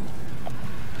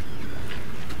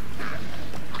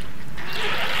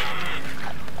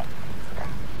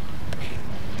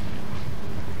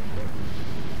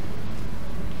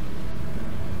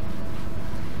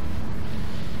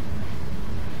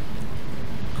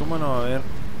 ¿Cómo no va a haber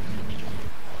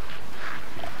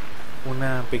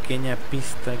una pequeña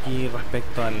pista aquí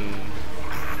respecto al...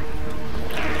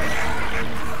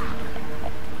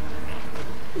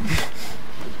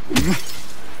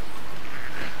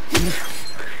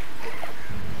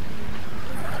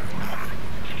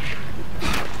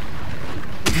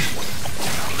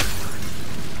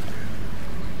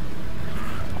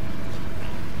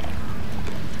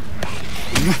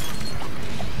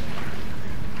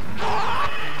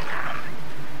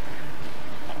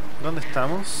 ¿Dónde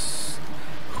estamos?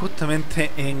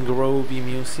 Justamente en Groovy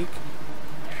Music.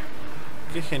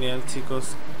 Qué genial,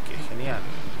 chicos, qué genial.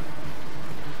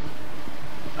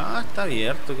 Ah, está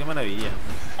abierto, qué maravilla.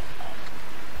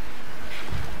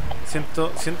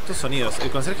 Siento sonidos.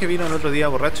 El conserje vino el otro día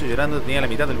borracho, llorando, tenía la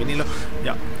mitad del vinilo.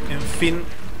 Ya, en fin.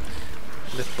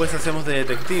 Después hacemos de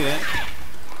detective.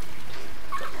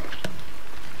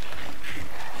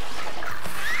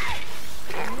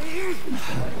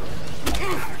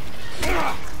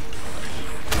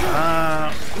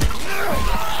 Ah.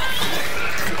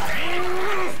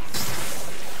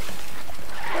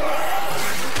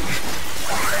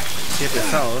 Qué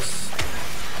pesados.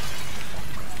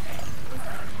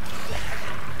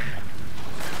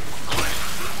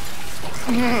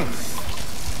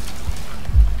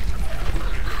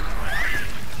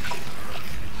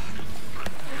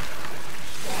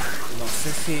 No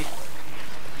sé si...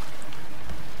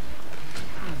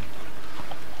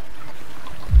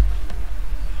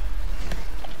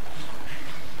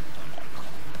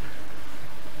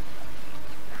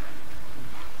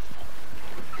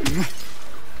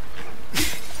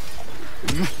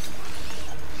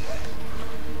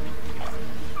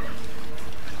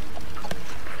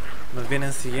 Nos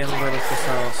vienen siguiendo los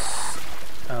pesados.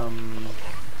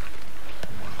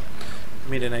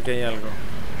 Miren, aquí hay algo.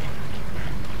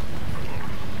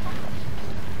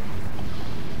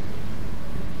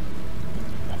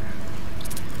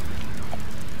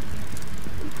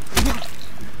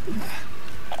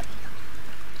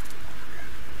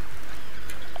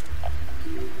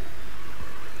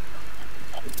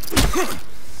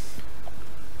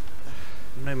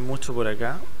 No hay mucho por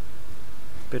acá,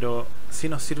 pero sí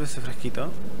nos sirve ese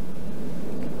frasquito.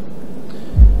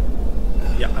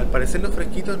 Ya, al parecer los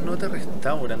frasquitos no te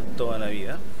restauran toda la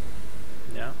vida,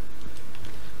 ¿ya?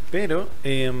 Pero,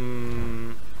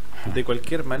 de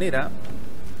cualquier manera,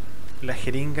 las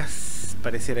jeringas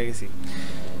pareciera que sí.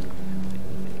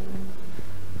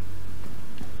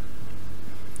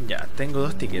 Ya, tengo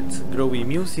 2 tickets, Groovy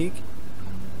Music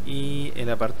y el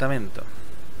apartamento.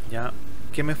 Ya,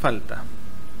 ¿qué me falta?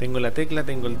 Tengo la tecla,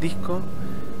 tengo el disco.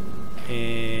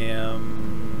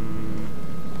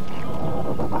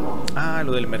 Ah,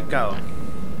 lo del mercado.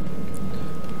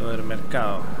 Lo del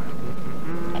mercado.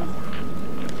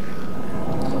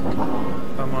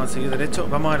 Vamos a seguir derecho.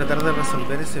 Vamos a tratar de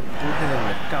resolver ese puzzle del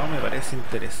mercado. Me parece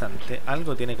interesante.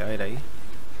 Algo tiene que haber ahí.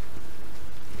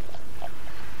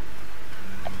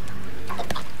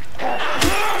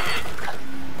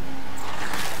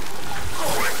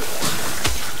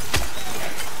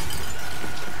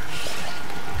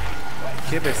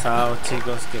 Qué pesados,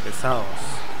 chicos, qué pesados.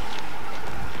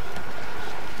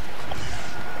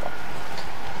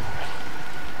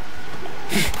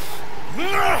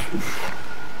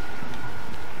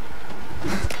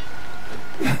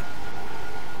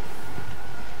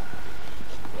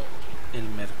 El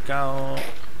mercado...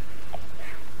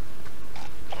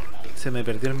 Se me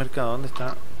perdió el mercado. ¿Dónde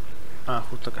está? Ah,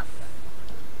 justo acá.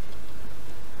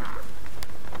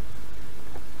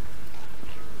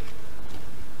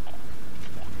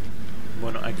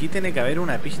 Bueno, aquí tiene que haber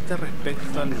una pista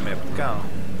respecto al mercado.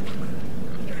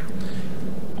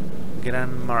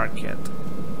 Grand Market.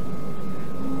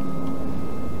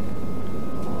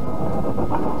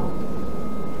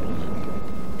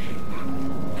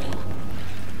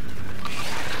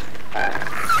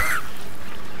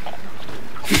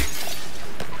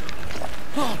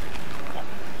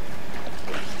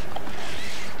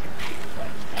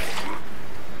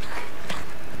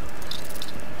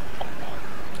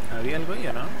 ¿Había algo ahí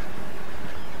o no?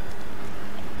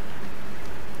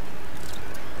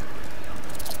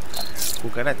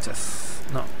 Cucarachas.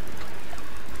 No.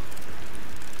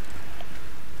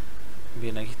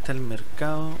 Bien, aquí está el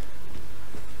mercado.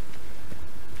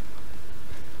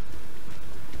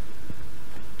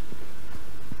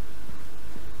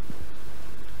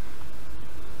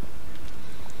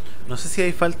 No sé si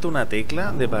ahí falta una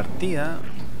tecla de partida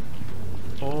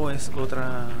o es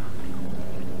otra...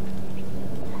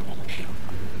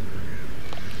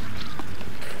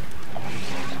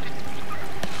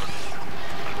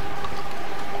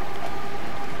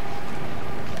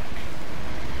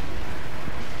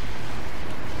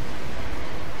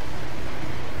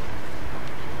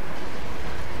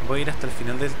 Voy a ir hasta el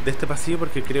final de este pasillo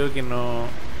porque creo que no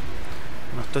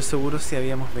estoy seguro si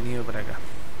habíamos venido para acá.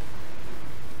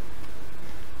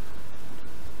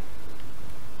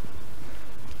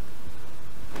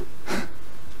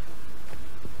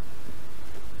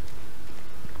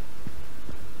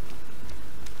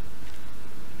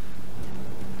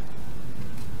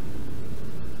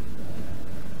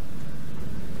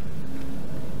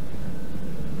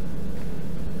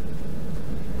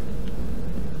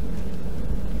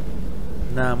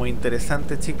 Nada muy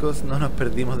interesante, chicos, no nos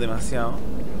perdimos demasiado.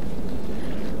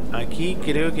 Aquí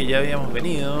creo que ya habíamos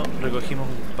venido. Recogimos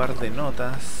un par de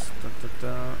notas.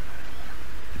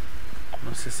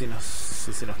 No sé si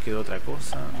se nos quedó otra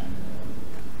cosa.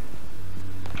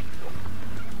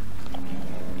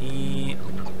 Y...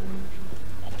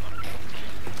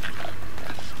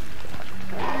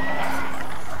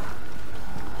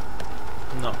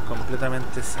 no,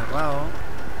 completamente cerrado.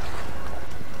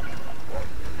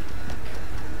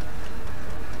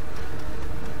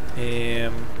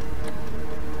 En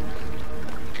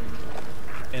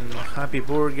Happy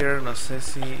Burger, no sé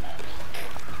si...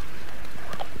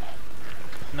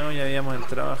 no, ya habíamos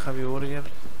entrado a Happy Burger.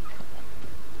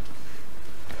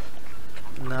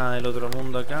 Nada del otro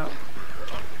mundo acá.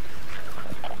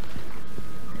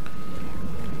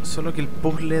 Solo que el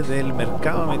puzzle del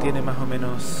mercado me tiene más o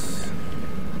menos...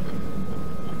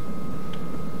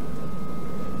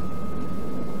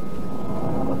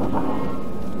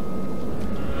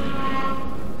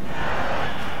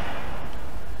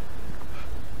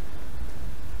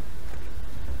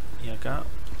 y acá...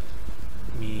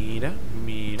 mira,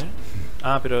 mira.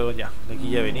 Ah, pero ya, de aquí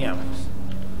ya veníamos.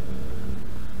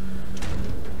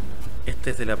 Este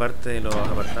es de la parte de los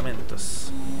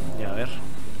apartamentos. Ya, a ver.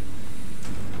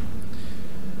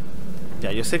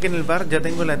 Ya, yo sé que en el bar ya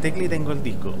tengo la tecla y tengo el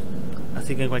disco.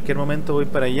 Así que en cualquier momento voy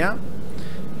para allá.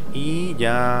 Y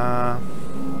ya...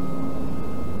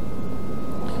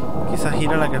 quizás ir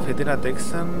a la cafetera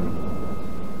Texan.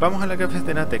 Vamos a la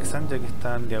cafetera Texan, ya que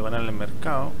está en diagonal el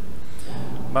mercado.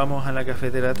 Vamos a la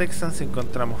cafetera Texan si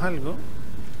encontramos algo.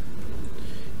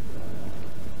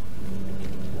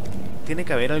 Tiene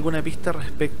que haber alguna pista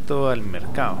respecto al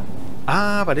mercado.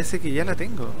 Ah, parece que ya la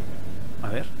tengo. A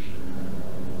ver.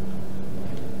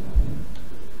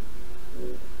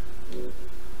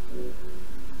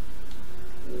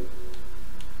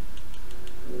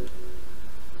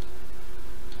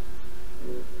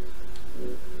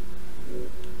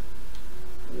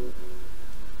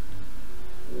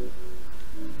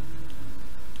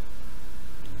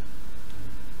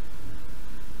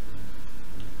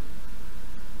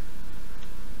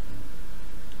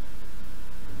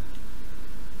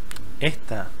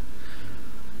 Esta.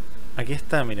 Aquí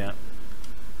está, mira.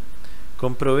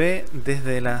 Comprobé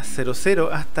desde la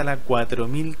 00 hasta la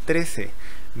 4013.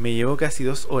 Me llevó casi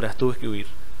 2 horas. Tuve que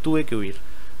huir.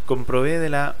 Comprobé de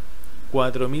la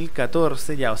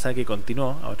 4014, ya, o sea que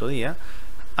continuó a otro día,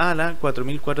 a la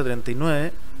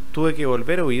 4439. Tuve que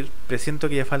volver a huir. Presiento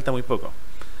que ya falta muy poco.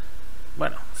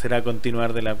 Bueno, será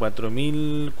continuar de la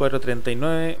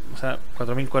 4439, o sea,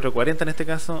 4440 en este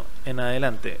caso, en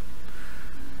adelante.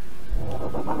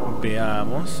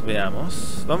 Veamos,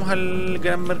 veamos. Vamos al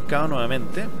gran mercado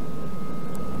nuevamente.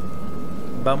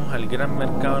 Vamos al gran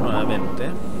mercado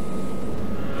nuevamente.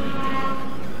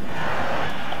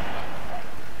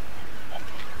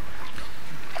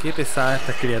 Qué pesadas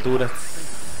estas criaturas.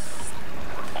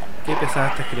 Qué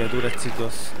pesadas estas criaturas,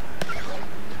 chicos.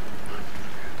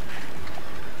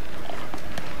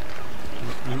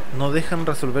 No dejan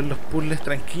resolver los puzzles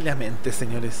tranquilamente,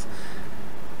 señores.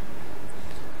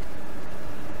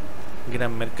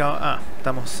 Gran mercado. Ah,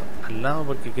 estamos al lado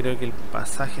porque creo que el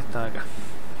pasaje está acá.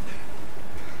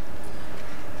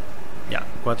 Ya,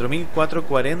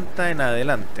 4440 en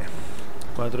adelante.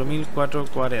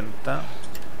 4440.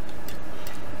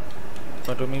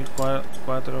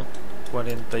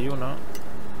 4441.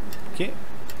 ¿Qué?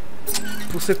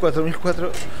 Puse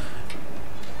 4004.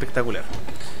 Espectacular.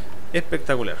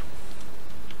 Espectacular.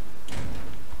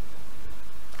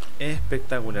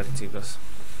 Espectacular, chicos.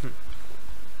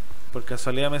 Por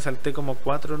casualidad me salté como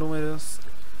 4 números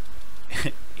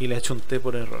y le achunté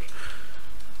por error.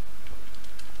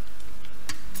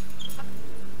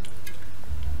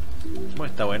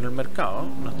 Bueno, está bueno el mercado.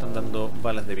 Nos están dando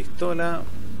balas de pistola,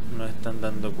 nos están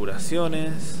dando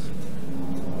curaciones.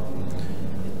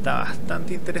 Está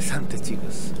bastante interesante,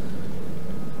 chicos.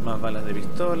 Más balas de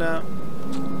pistola.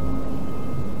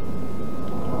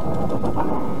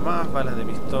 Más balas de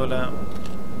pistola.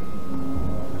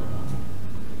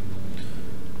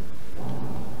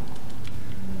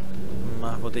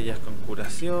 Más botellas con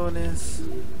curaciones.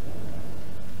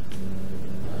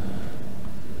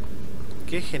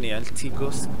 Qué genial,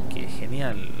 chicos. Qué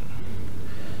genial.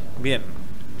 Bien.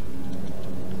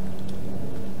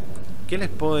 ¿Qué les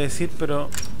puedo decir? Pero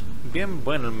bien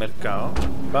bueno el mercado.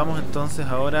 Vamos entonces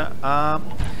ahora a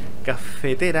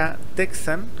cafetera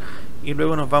Texan. Y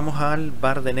luego nos vamos al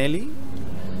bar de Nelly.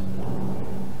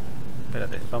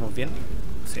 Espérate, ¿vamos bien?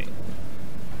 Sí.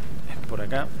 Es por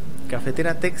acá.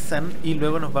 Cafetera Texan y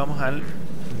luego nos vamos al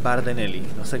bar de Nelly.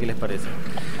 No sé qué les parece.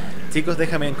 Chicos,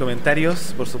 déjame en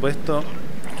comentarios, por supuesto,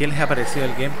 qué les ha parecido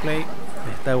el gameplay.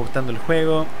 ¿Les está gustando el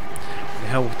juego?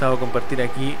 les ha gustado compartir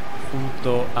aquí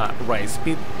junto a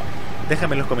WrightSpeed.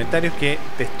 Déjame en los comentarios que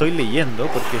te estoy leyendo,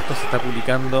 porque esto se está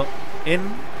publicando en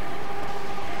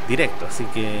directo, así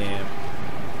que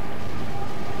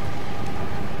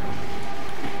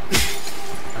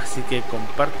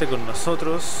comparte con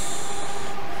nosotros.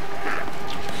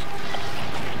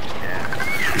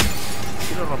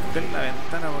 Quiero romper la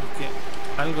ventana porque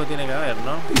algo tiene que haber,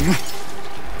 ¿no?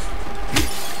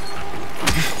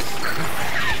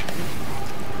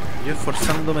 Yo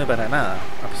esforzándome para nada,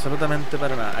 absolutamente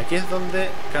para nada. Aquí es donde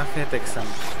Café Texan.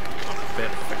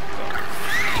 Perfecto.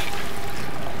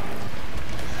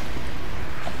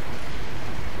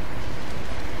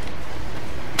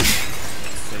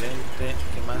 Excelente.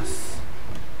 ¿Qué más?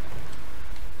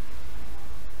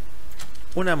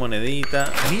 Una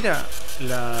monedita. Mira,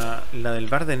 la del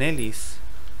bar de Nellis.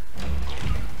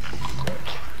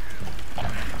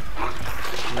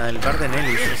 La del bar de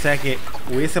Nelly, o sea que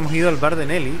hubiésemos ido al bar de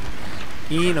Nelly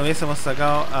y no hubiésemos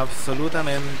sacado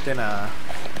absolutamente nada.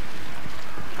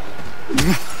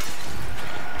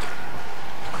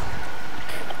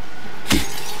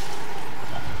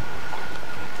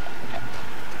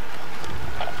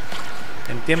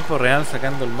 En tiempo real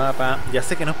sacando el mapa. Ya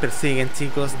sé que nos persiguen,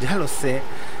 chicos, ya lo sé.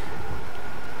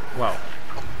 Wow.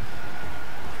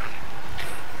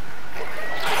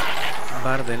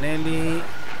 Bar de Nelly.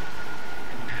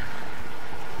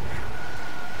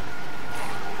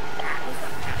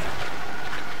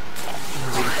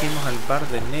 Al bar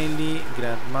de Nelly,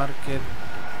 Grand Market.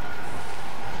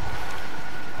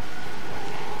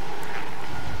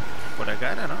 Por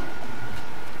acá era, ¿no?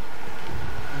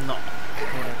 No,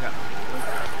 por acá.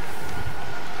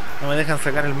 No me dejan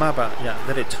sacar el mapa. Ya,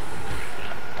 derecho.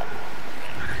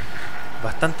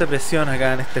 Bastante presión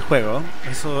acá en este juego.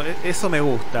 Eso me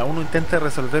gusta. Uno intenta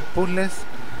resolver puzzles,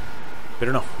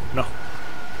 pero no.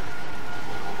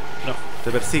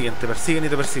 Te persiguen y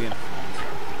te persiguen.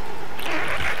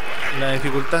 La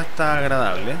dificultad está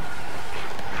agradable.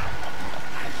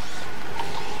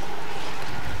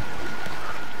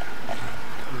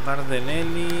 Bar de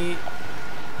Nelly.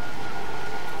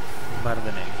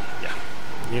 Ya.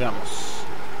 Llegamos.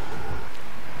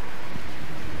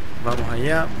 Vamos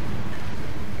allá.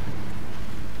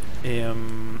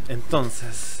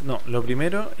 Entonces, no, lo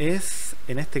primero es,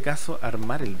 en este caso,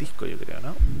 armar el disco, yo creo,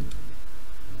 ¿no?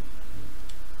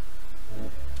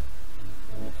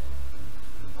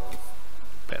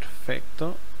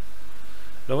 Perfecto.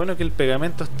 Lo bueno es que el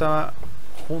pegamento estaba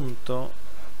junto.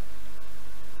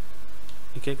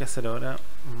 ¿Y qué hay que hacer ahora?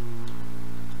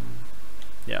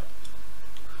 Ya.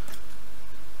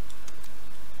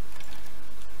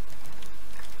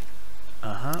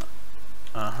 Ajá.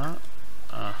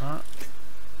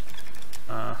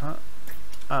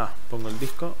 Pongo el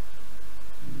disco.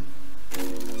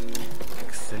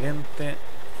 Excelente.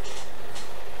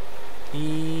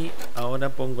 Y ahora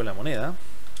pongo la moneda.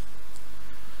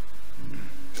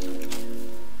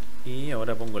 Y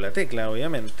ahora pongo la tecla,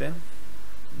 obviamente.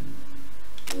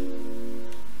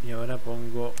 Y ahora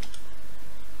pongo...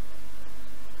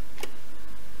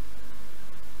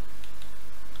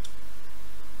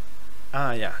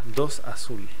 Ah, ya, 2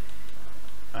 azul.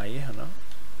 Ahí es, ¿o no?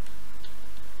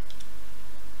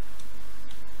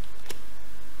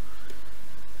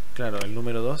 Claro, el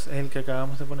número 2 es el que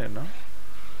acabamos de poner, ¿no?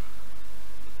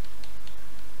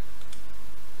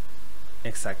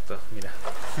 Exacto, mira.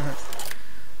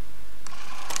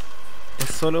 Es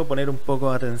solo poner un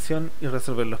poco de atención y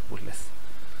resolver los puzzles.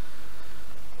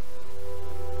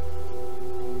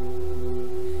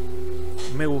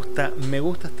 Me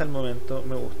gusta hasta el momento,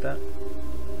 me gusta.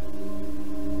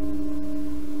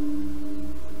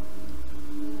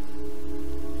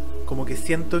 Como que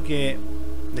siento que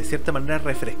de cierta manera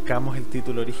refrescamos el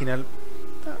título original.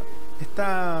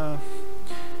 Está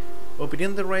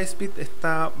opinión de WrightSpeed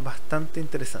está bastante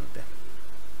interesante.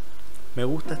 Me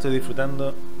gusta, estoy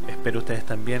disfrutando. Espero ustedes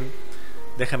también.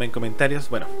 Déjame en comentarios.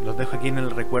 Bueno, los dejo aquí en el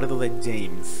recuerdo de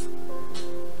James.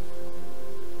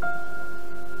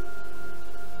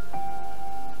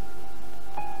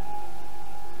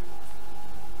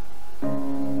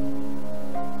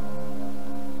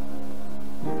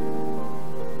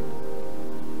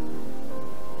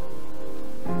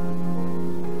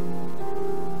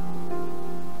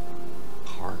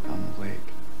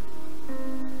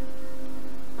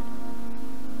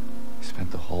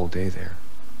 Day there.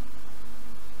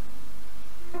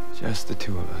 Just the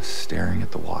two of us staring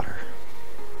at the water.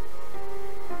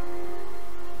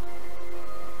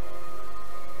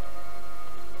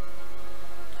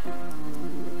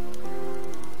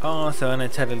 Oh, se van a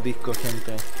echar el disco,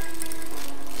 gente.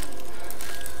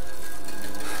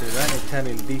 Se van a echar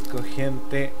el disco,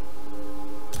 gente.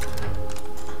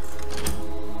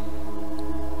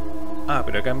 Ah,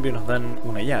 pero a cambio nos dan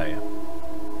una llave.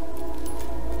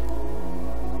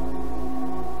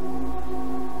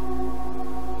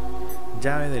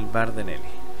 Llave del bar de Nelly.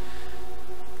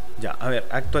 Ya, a ver,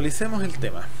 actualicemos el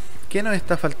tema. ¿Qué nos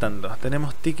está faltando?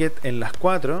 Tenemos ticket en las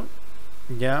 4.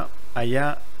 Ya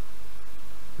allá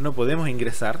no podemos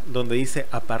ingresar, donde dice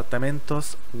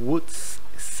apartamentos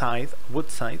Woodside.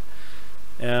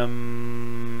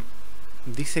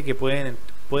 Dice que pueden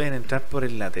entrar por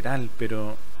el lateral,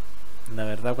 pero la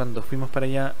verdad cuando fuimos para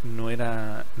allá no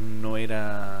era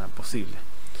posible.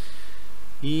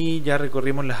 Y ya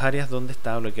recorrimos las áreas donde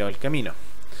estaba bloqueado el camino.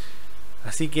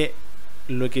 Así que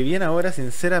lo que viene ahora,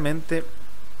 sinceramente,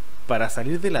 para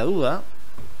salir de la duda,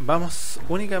 vamos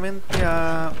únicamente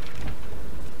a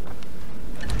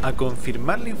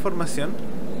confirmar la información.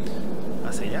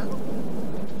 Hacia allá.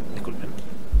 Disculpen.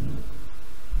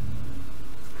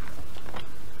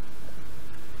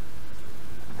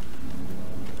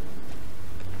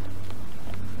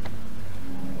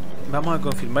 Vamos a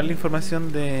confirmar la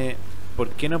información de por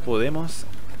qué no podemos...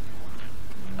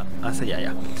 Hacia allá,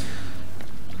 ya.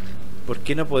 ¿Por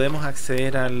qué no podemos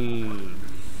acceder a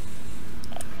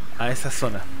esa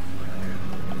zona?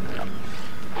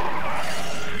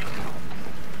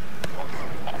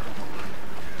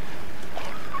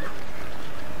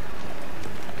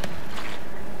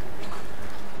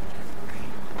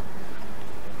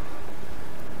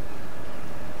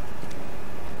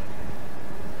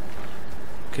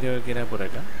 Creo que era por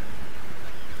acá.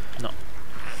 No,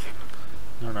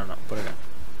 por acá.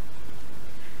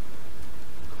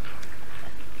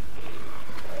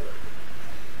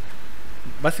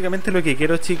 Básicamente lo que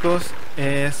quiero, chicos,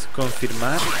 es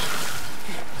confirmar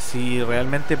si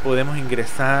realmente podemos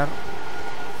ingresar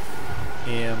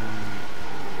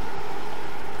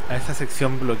a esa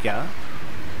sección bloqueada.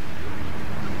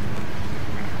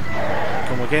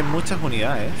 Como que hay muchas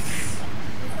unidades,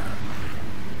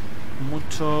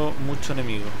 mucho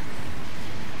enemigo.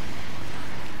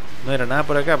 No era nada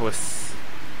por acá, pues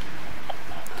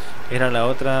era la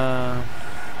otra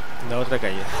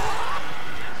calle.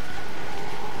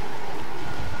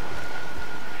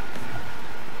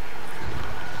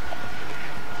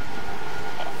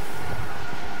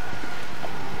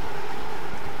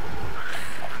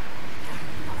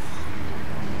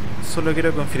 Solo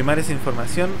quiero confirmar esa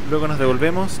información, luego nos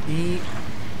devolvemos y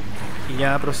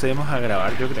ya procedemos a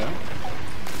grabar, yo creo.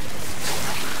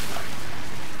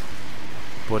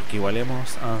 Porque igual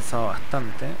hemos avanzado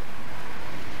bastante.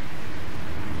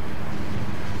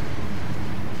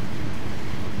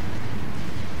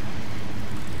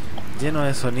 Lleno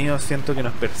de sonidos, siento que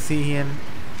nos persiguen.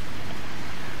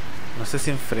 No sé si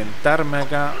enfrentarme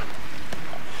acá.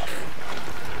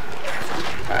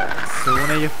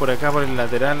 Según ellos por acá, por el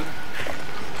lateral.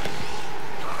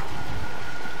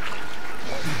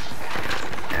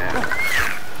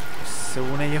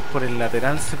 Según ellos por el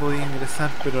lateral se podía ingresar,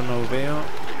 pero no veo.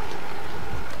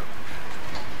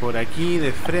 Por aquí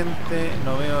de frente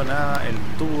no veo nada. El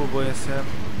tubo puede ser.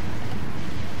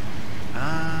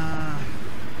 Ah.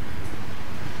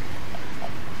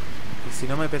 Y si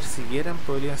no me persiguieran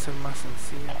podría ser más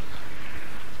sencillo.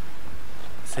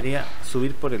 Sería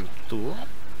subir por el tubo.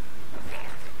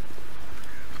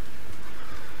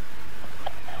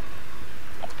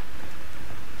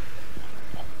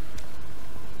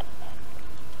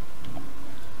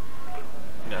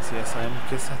 Ya sabemos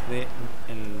que esa es de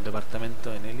el departamento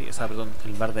de Nelly, o sea, perdón,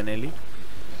 el bar de Nelly.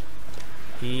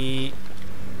 Y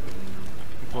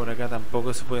por acá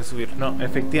tampoco se puede subir. No,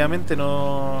 efectivamente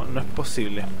no es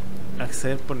posible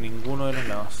acceder por ninguno de los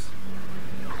lados.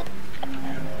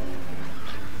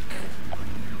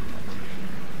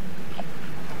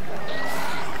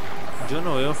 Yo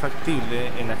no veo factible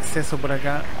el acceso por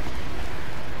acá.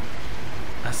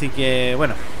 Así que,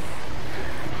 bueno,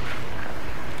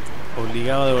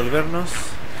 obligado a devolvernos.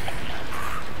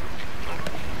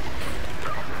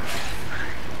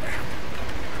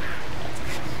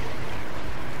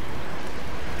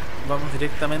 Vamos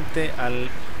directamente al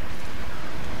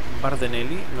bar de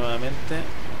Nelly nuevamente.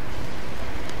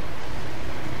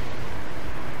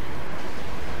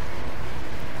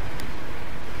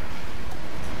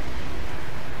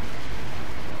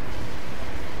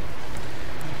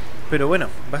 Pero bueno,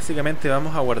 básicamente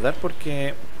vamos a guardar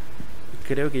porque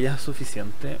creo que ya es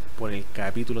suficiente por el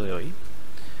capítulo de hoy.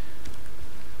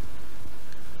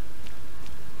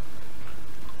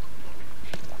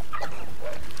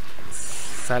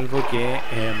 Salvo que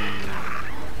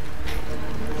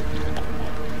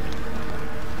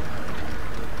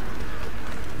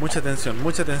mucha atención.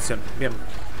 Bien,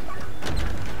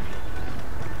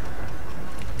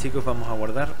 chicos, vamos a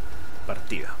guardar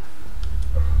partida.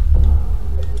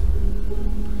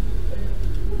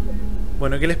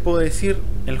 Bueno, ¿qué les puedo decir?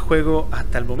 El juego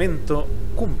hasta el momento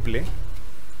cumple.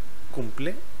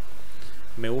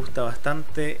 Me gusta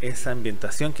bastante esa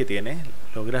ambientación que tiene.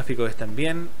 Los gráficos están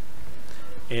bien.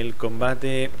 El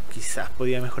combate quizás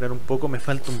podía mejorar un poco. Me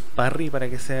falta un parry para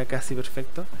que sea casi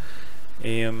perfecto.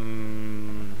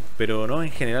 Pero no,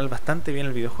 en general bastante bien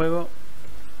el videojuego.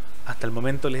 Hasta el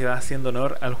momento les va haciendo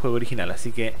honor al juego original.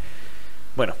 Así que,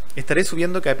 bueno, estaré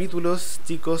subiendo capítulos,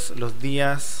 chicos, los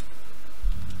días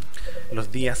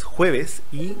jueves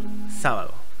y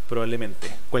sábado, probablemente.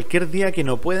 Cualquier día que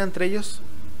no pueda entre ellos,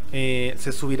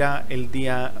 se subirá el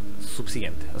día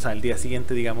subsiguiente. O sea, el día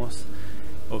siguiente, digamos,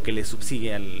 o que le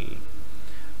subsigue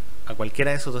a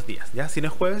cualquiera de esos 2 días. ¿Ya? Si no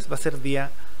es jueves, va a ser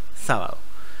día sábado.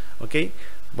 ¿Ok?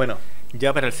 Bueno,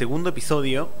 ya para el segundo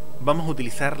episodio vamos a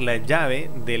utilizar la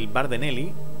llave del bar de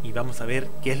Nelly y vamos a ver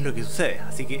qué es lo que sucede.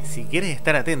 Así que si quieres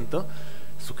estar atento,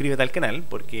 suscríbete al canal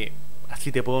porque así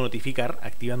te puedo notificar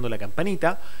activando la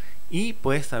campanita y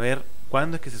puedes saber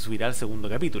cuándo es que se subirá el segundo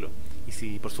capítulo. Y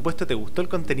si por supuesto te gustó el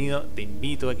contenido, te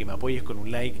invito a que me apoyes con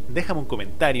un like, déjame un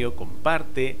comentario,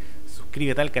 comparte,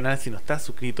 suscríbete al canal si no estás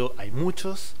suscrito. Hay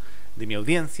muchos de mi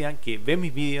audiencia que ven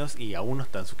mis vídeos y aún no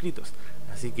están suscritos.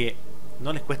 Así que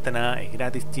no les cuesta nada, es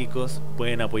gratis, chicos,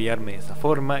 pueden apoyarme de esa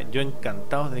forma. Yo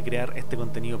encantado de crear este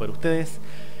contenido para ustedes.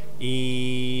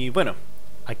 Y bueno,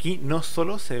 aquí no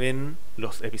solo se ven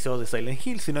los episodios de Silent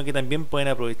Hill, sino que también pueden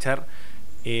aprovechar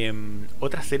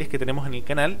otras series que tenemos en el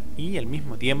canal y al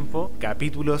mismo tiempo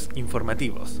capítulos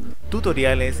informativos,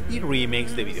 tutoriales y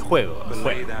remakes de videojuegos.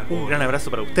 Bueno, un gran abrazo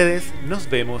para ustedes, nos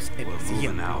vemos en el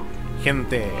siguiente.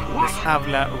 Gente, les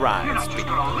habla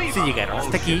WrightSpeed. Si llegaron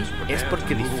hasta aquí es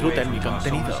porque disfrutan mi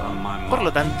contenido. Por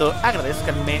lo tanto,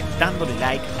 agradezcanme dándole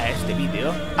like a este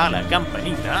video, a la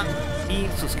campanita y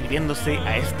suscribiéndose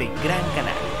a este gran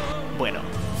canal. Bueno,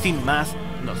 sin más,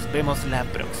 nos vemos la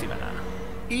próxima.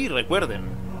 Y recuerden,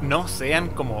 no sean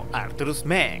como Arthur's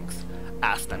Manx.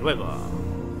 Hasta luego.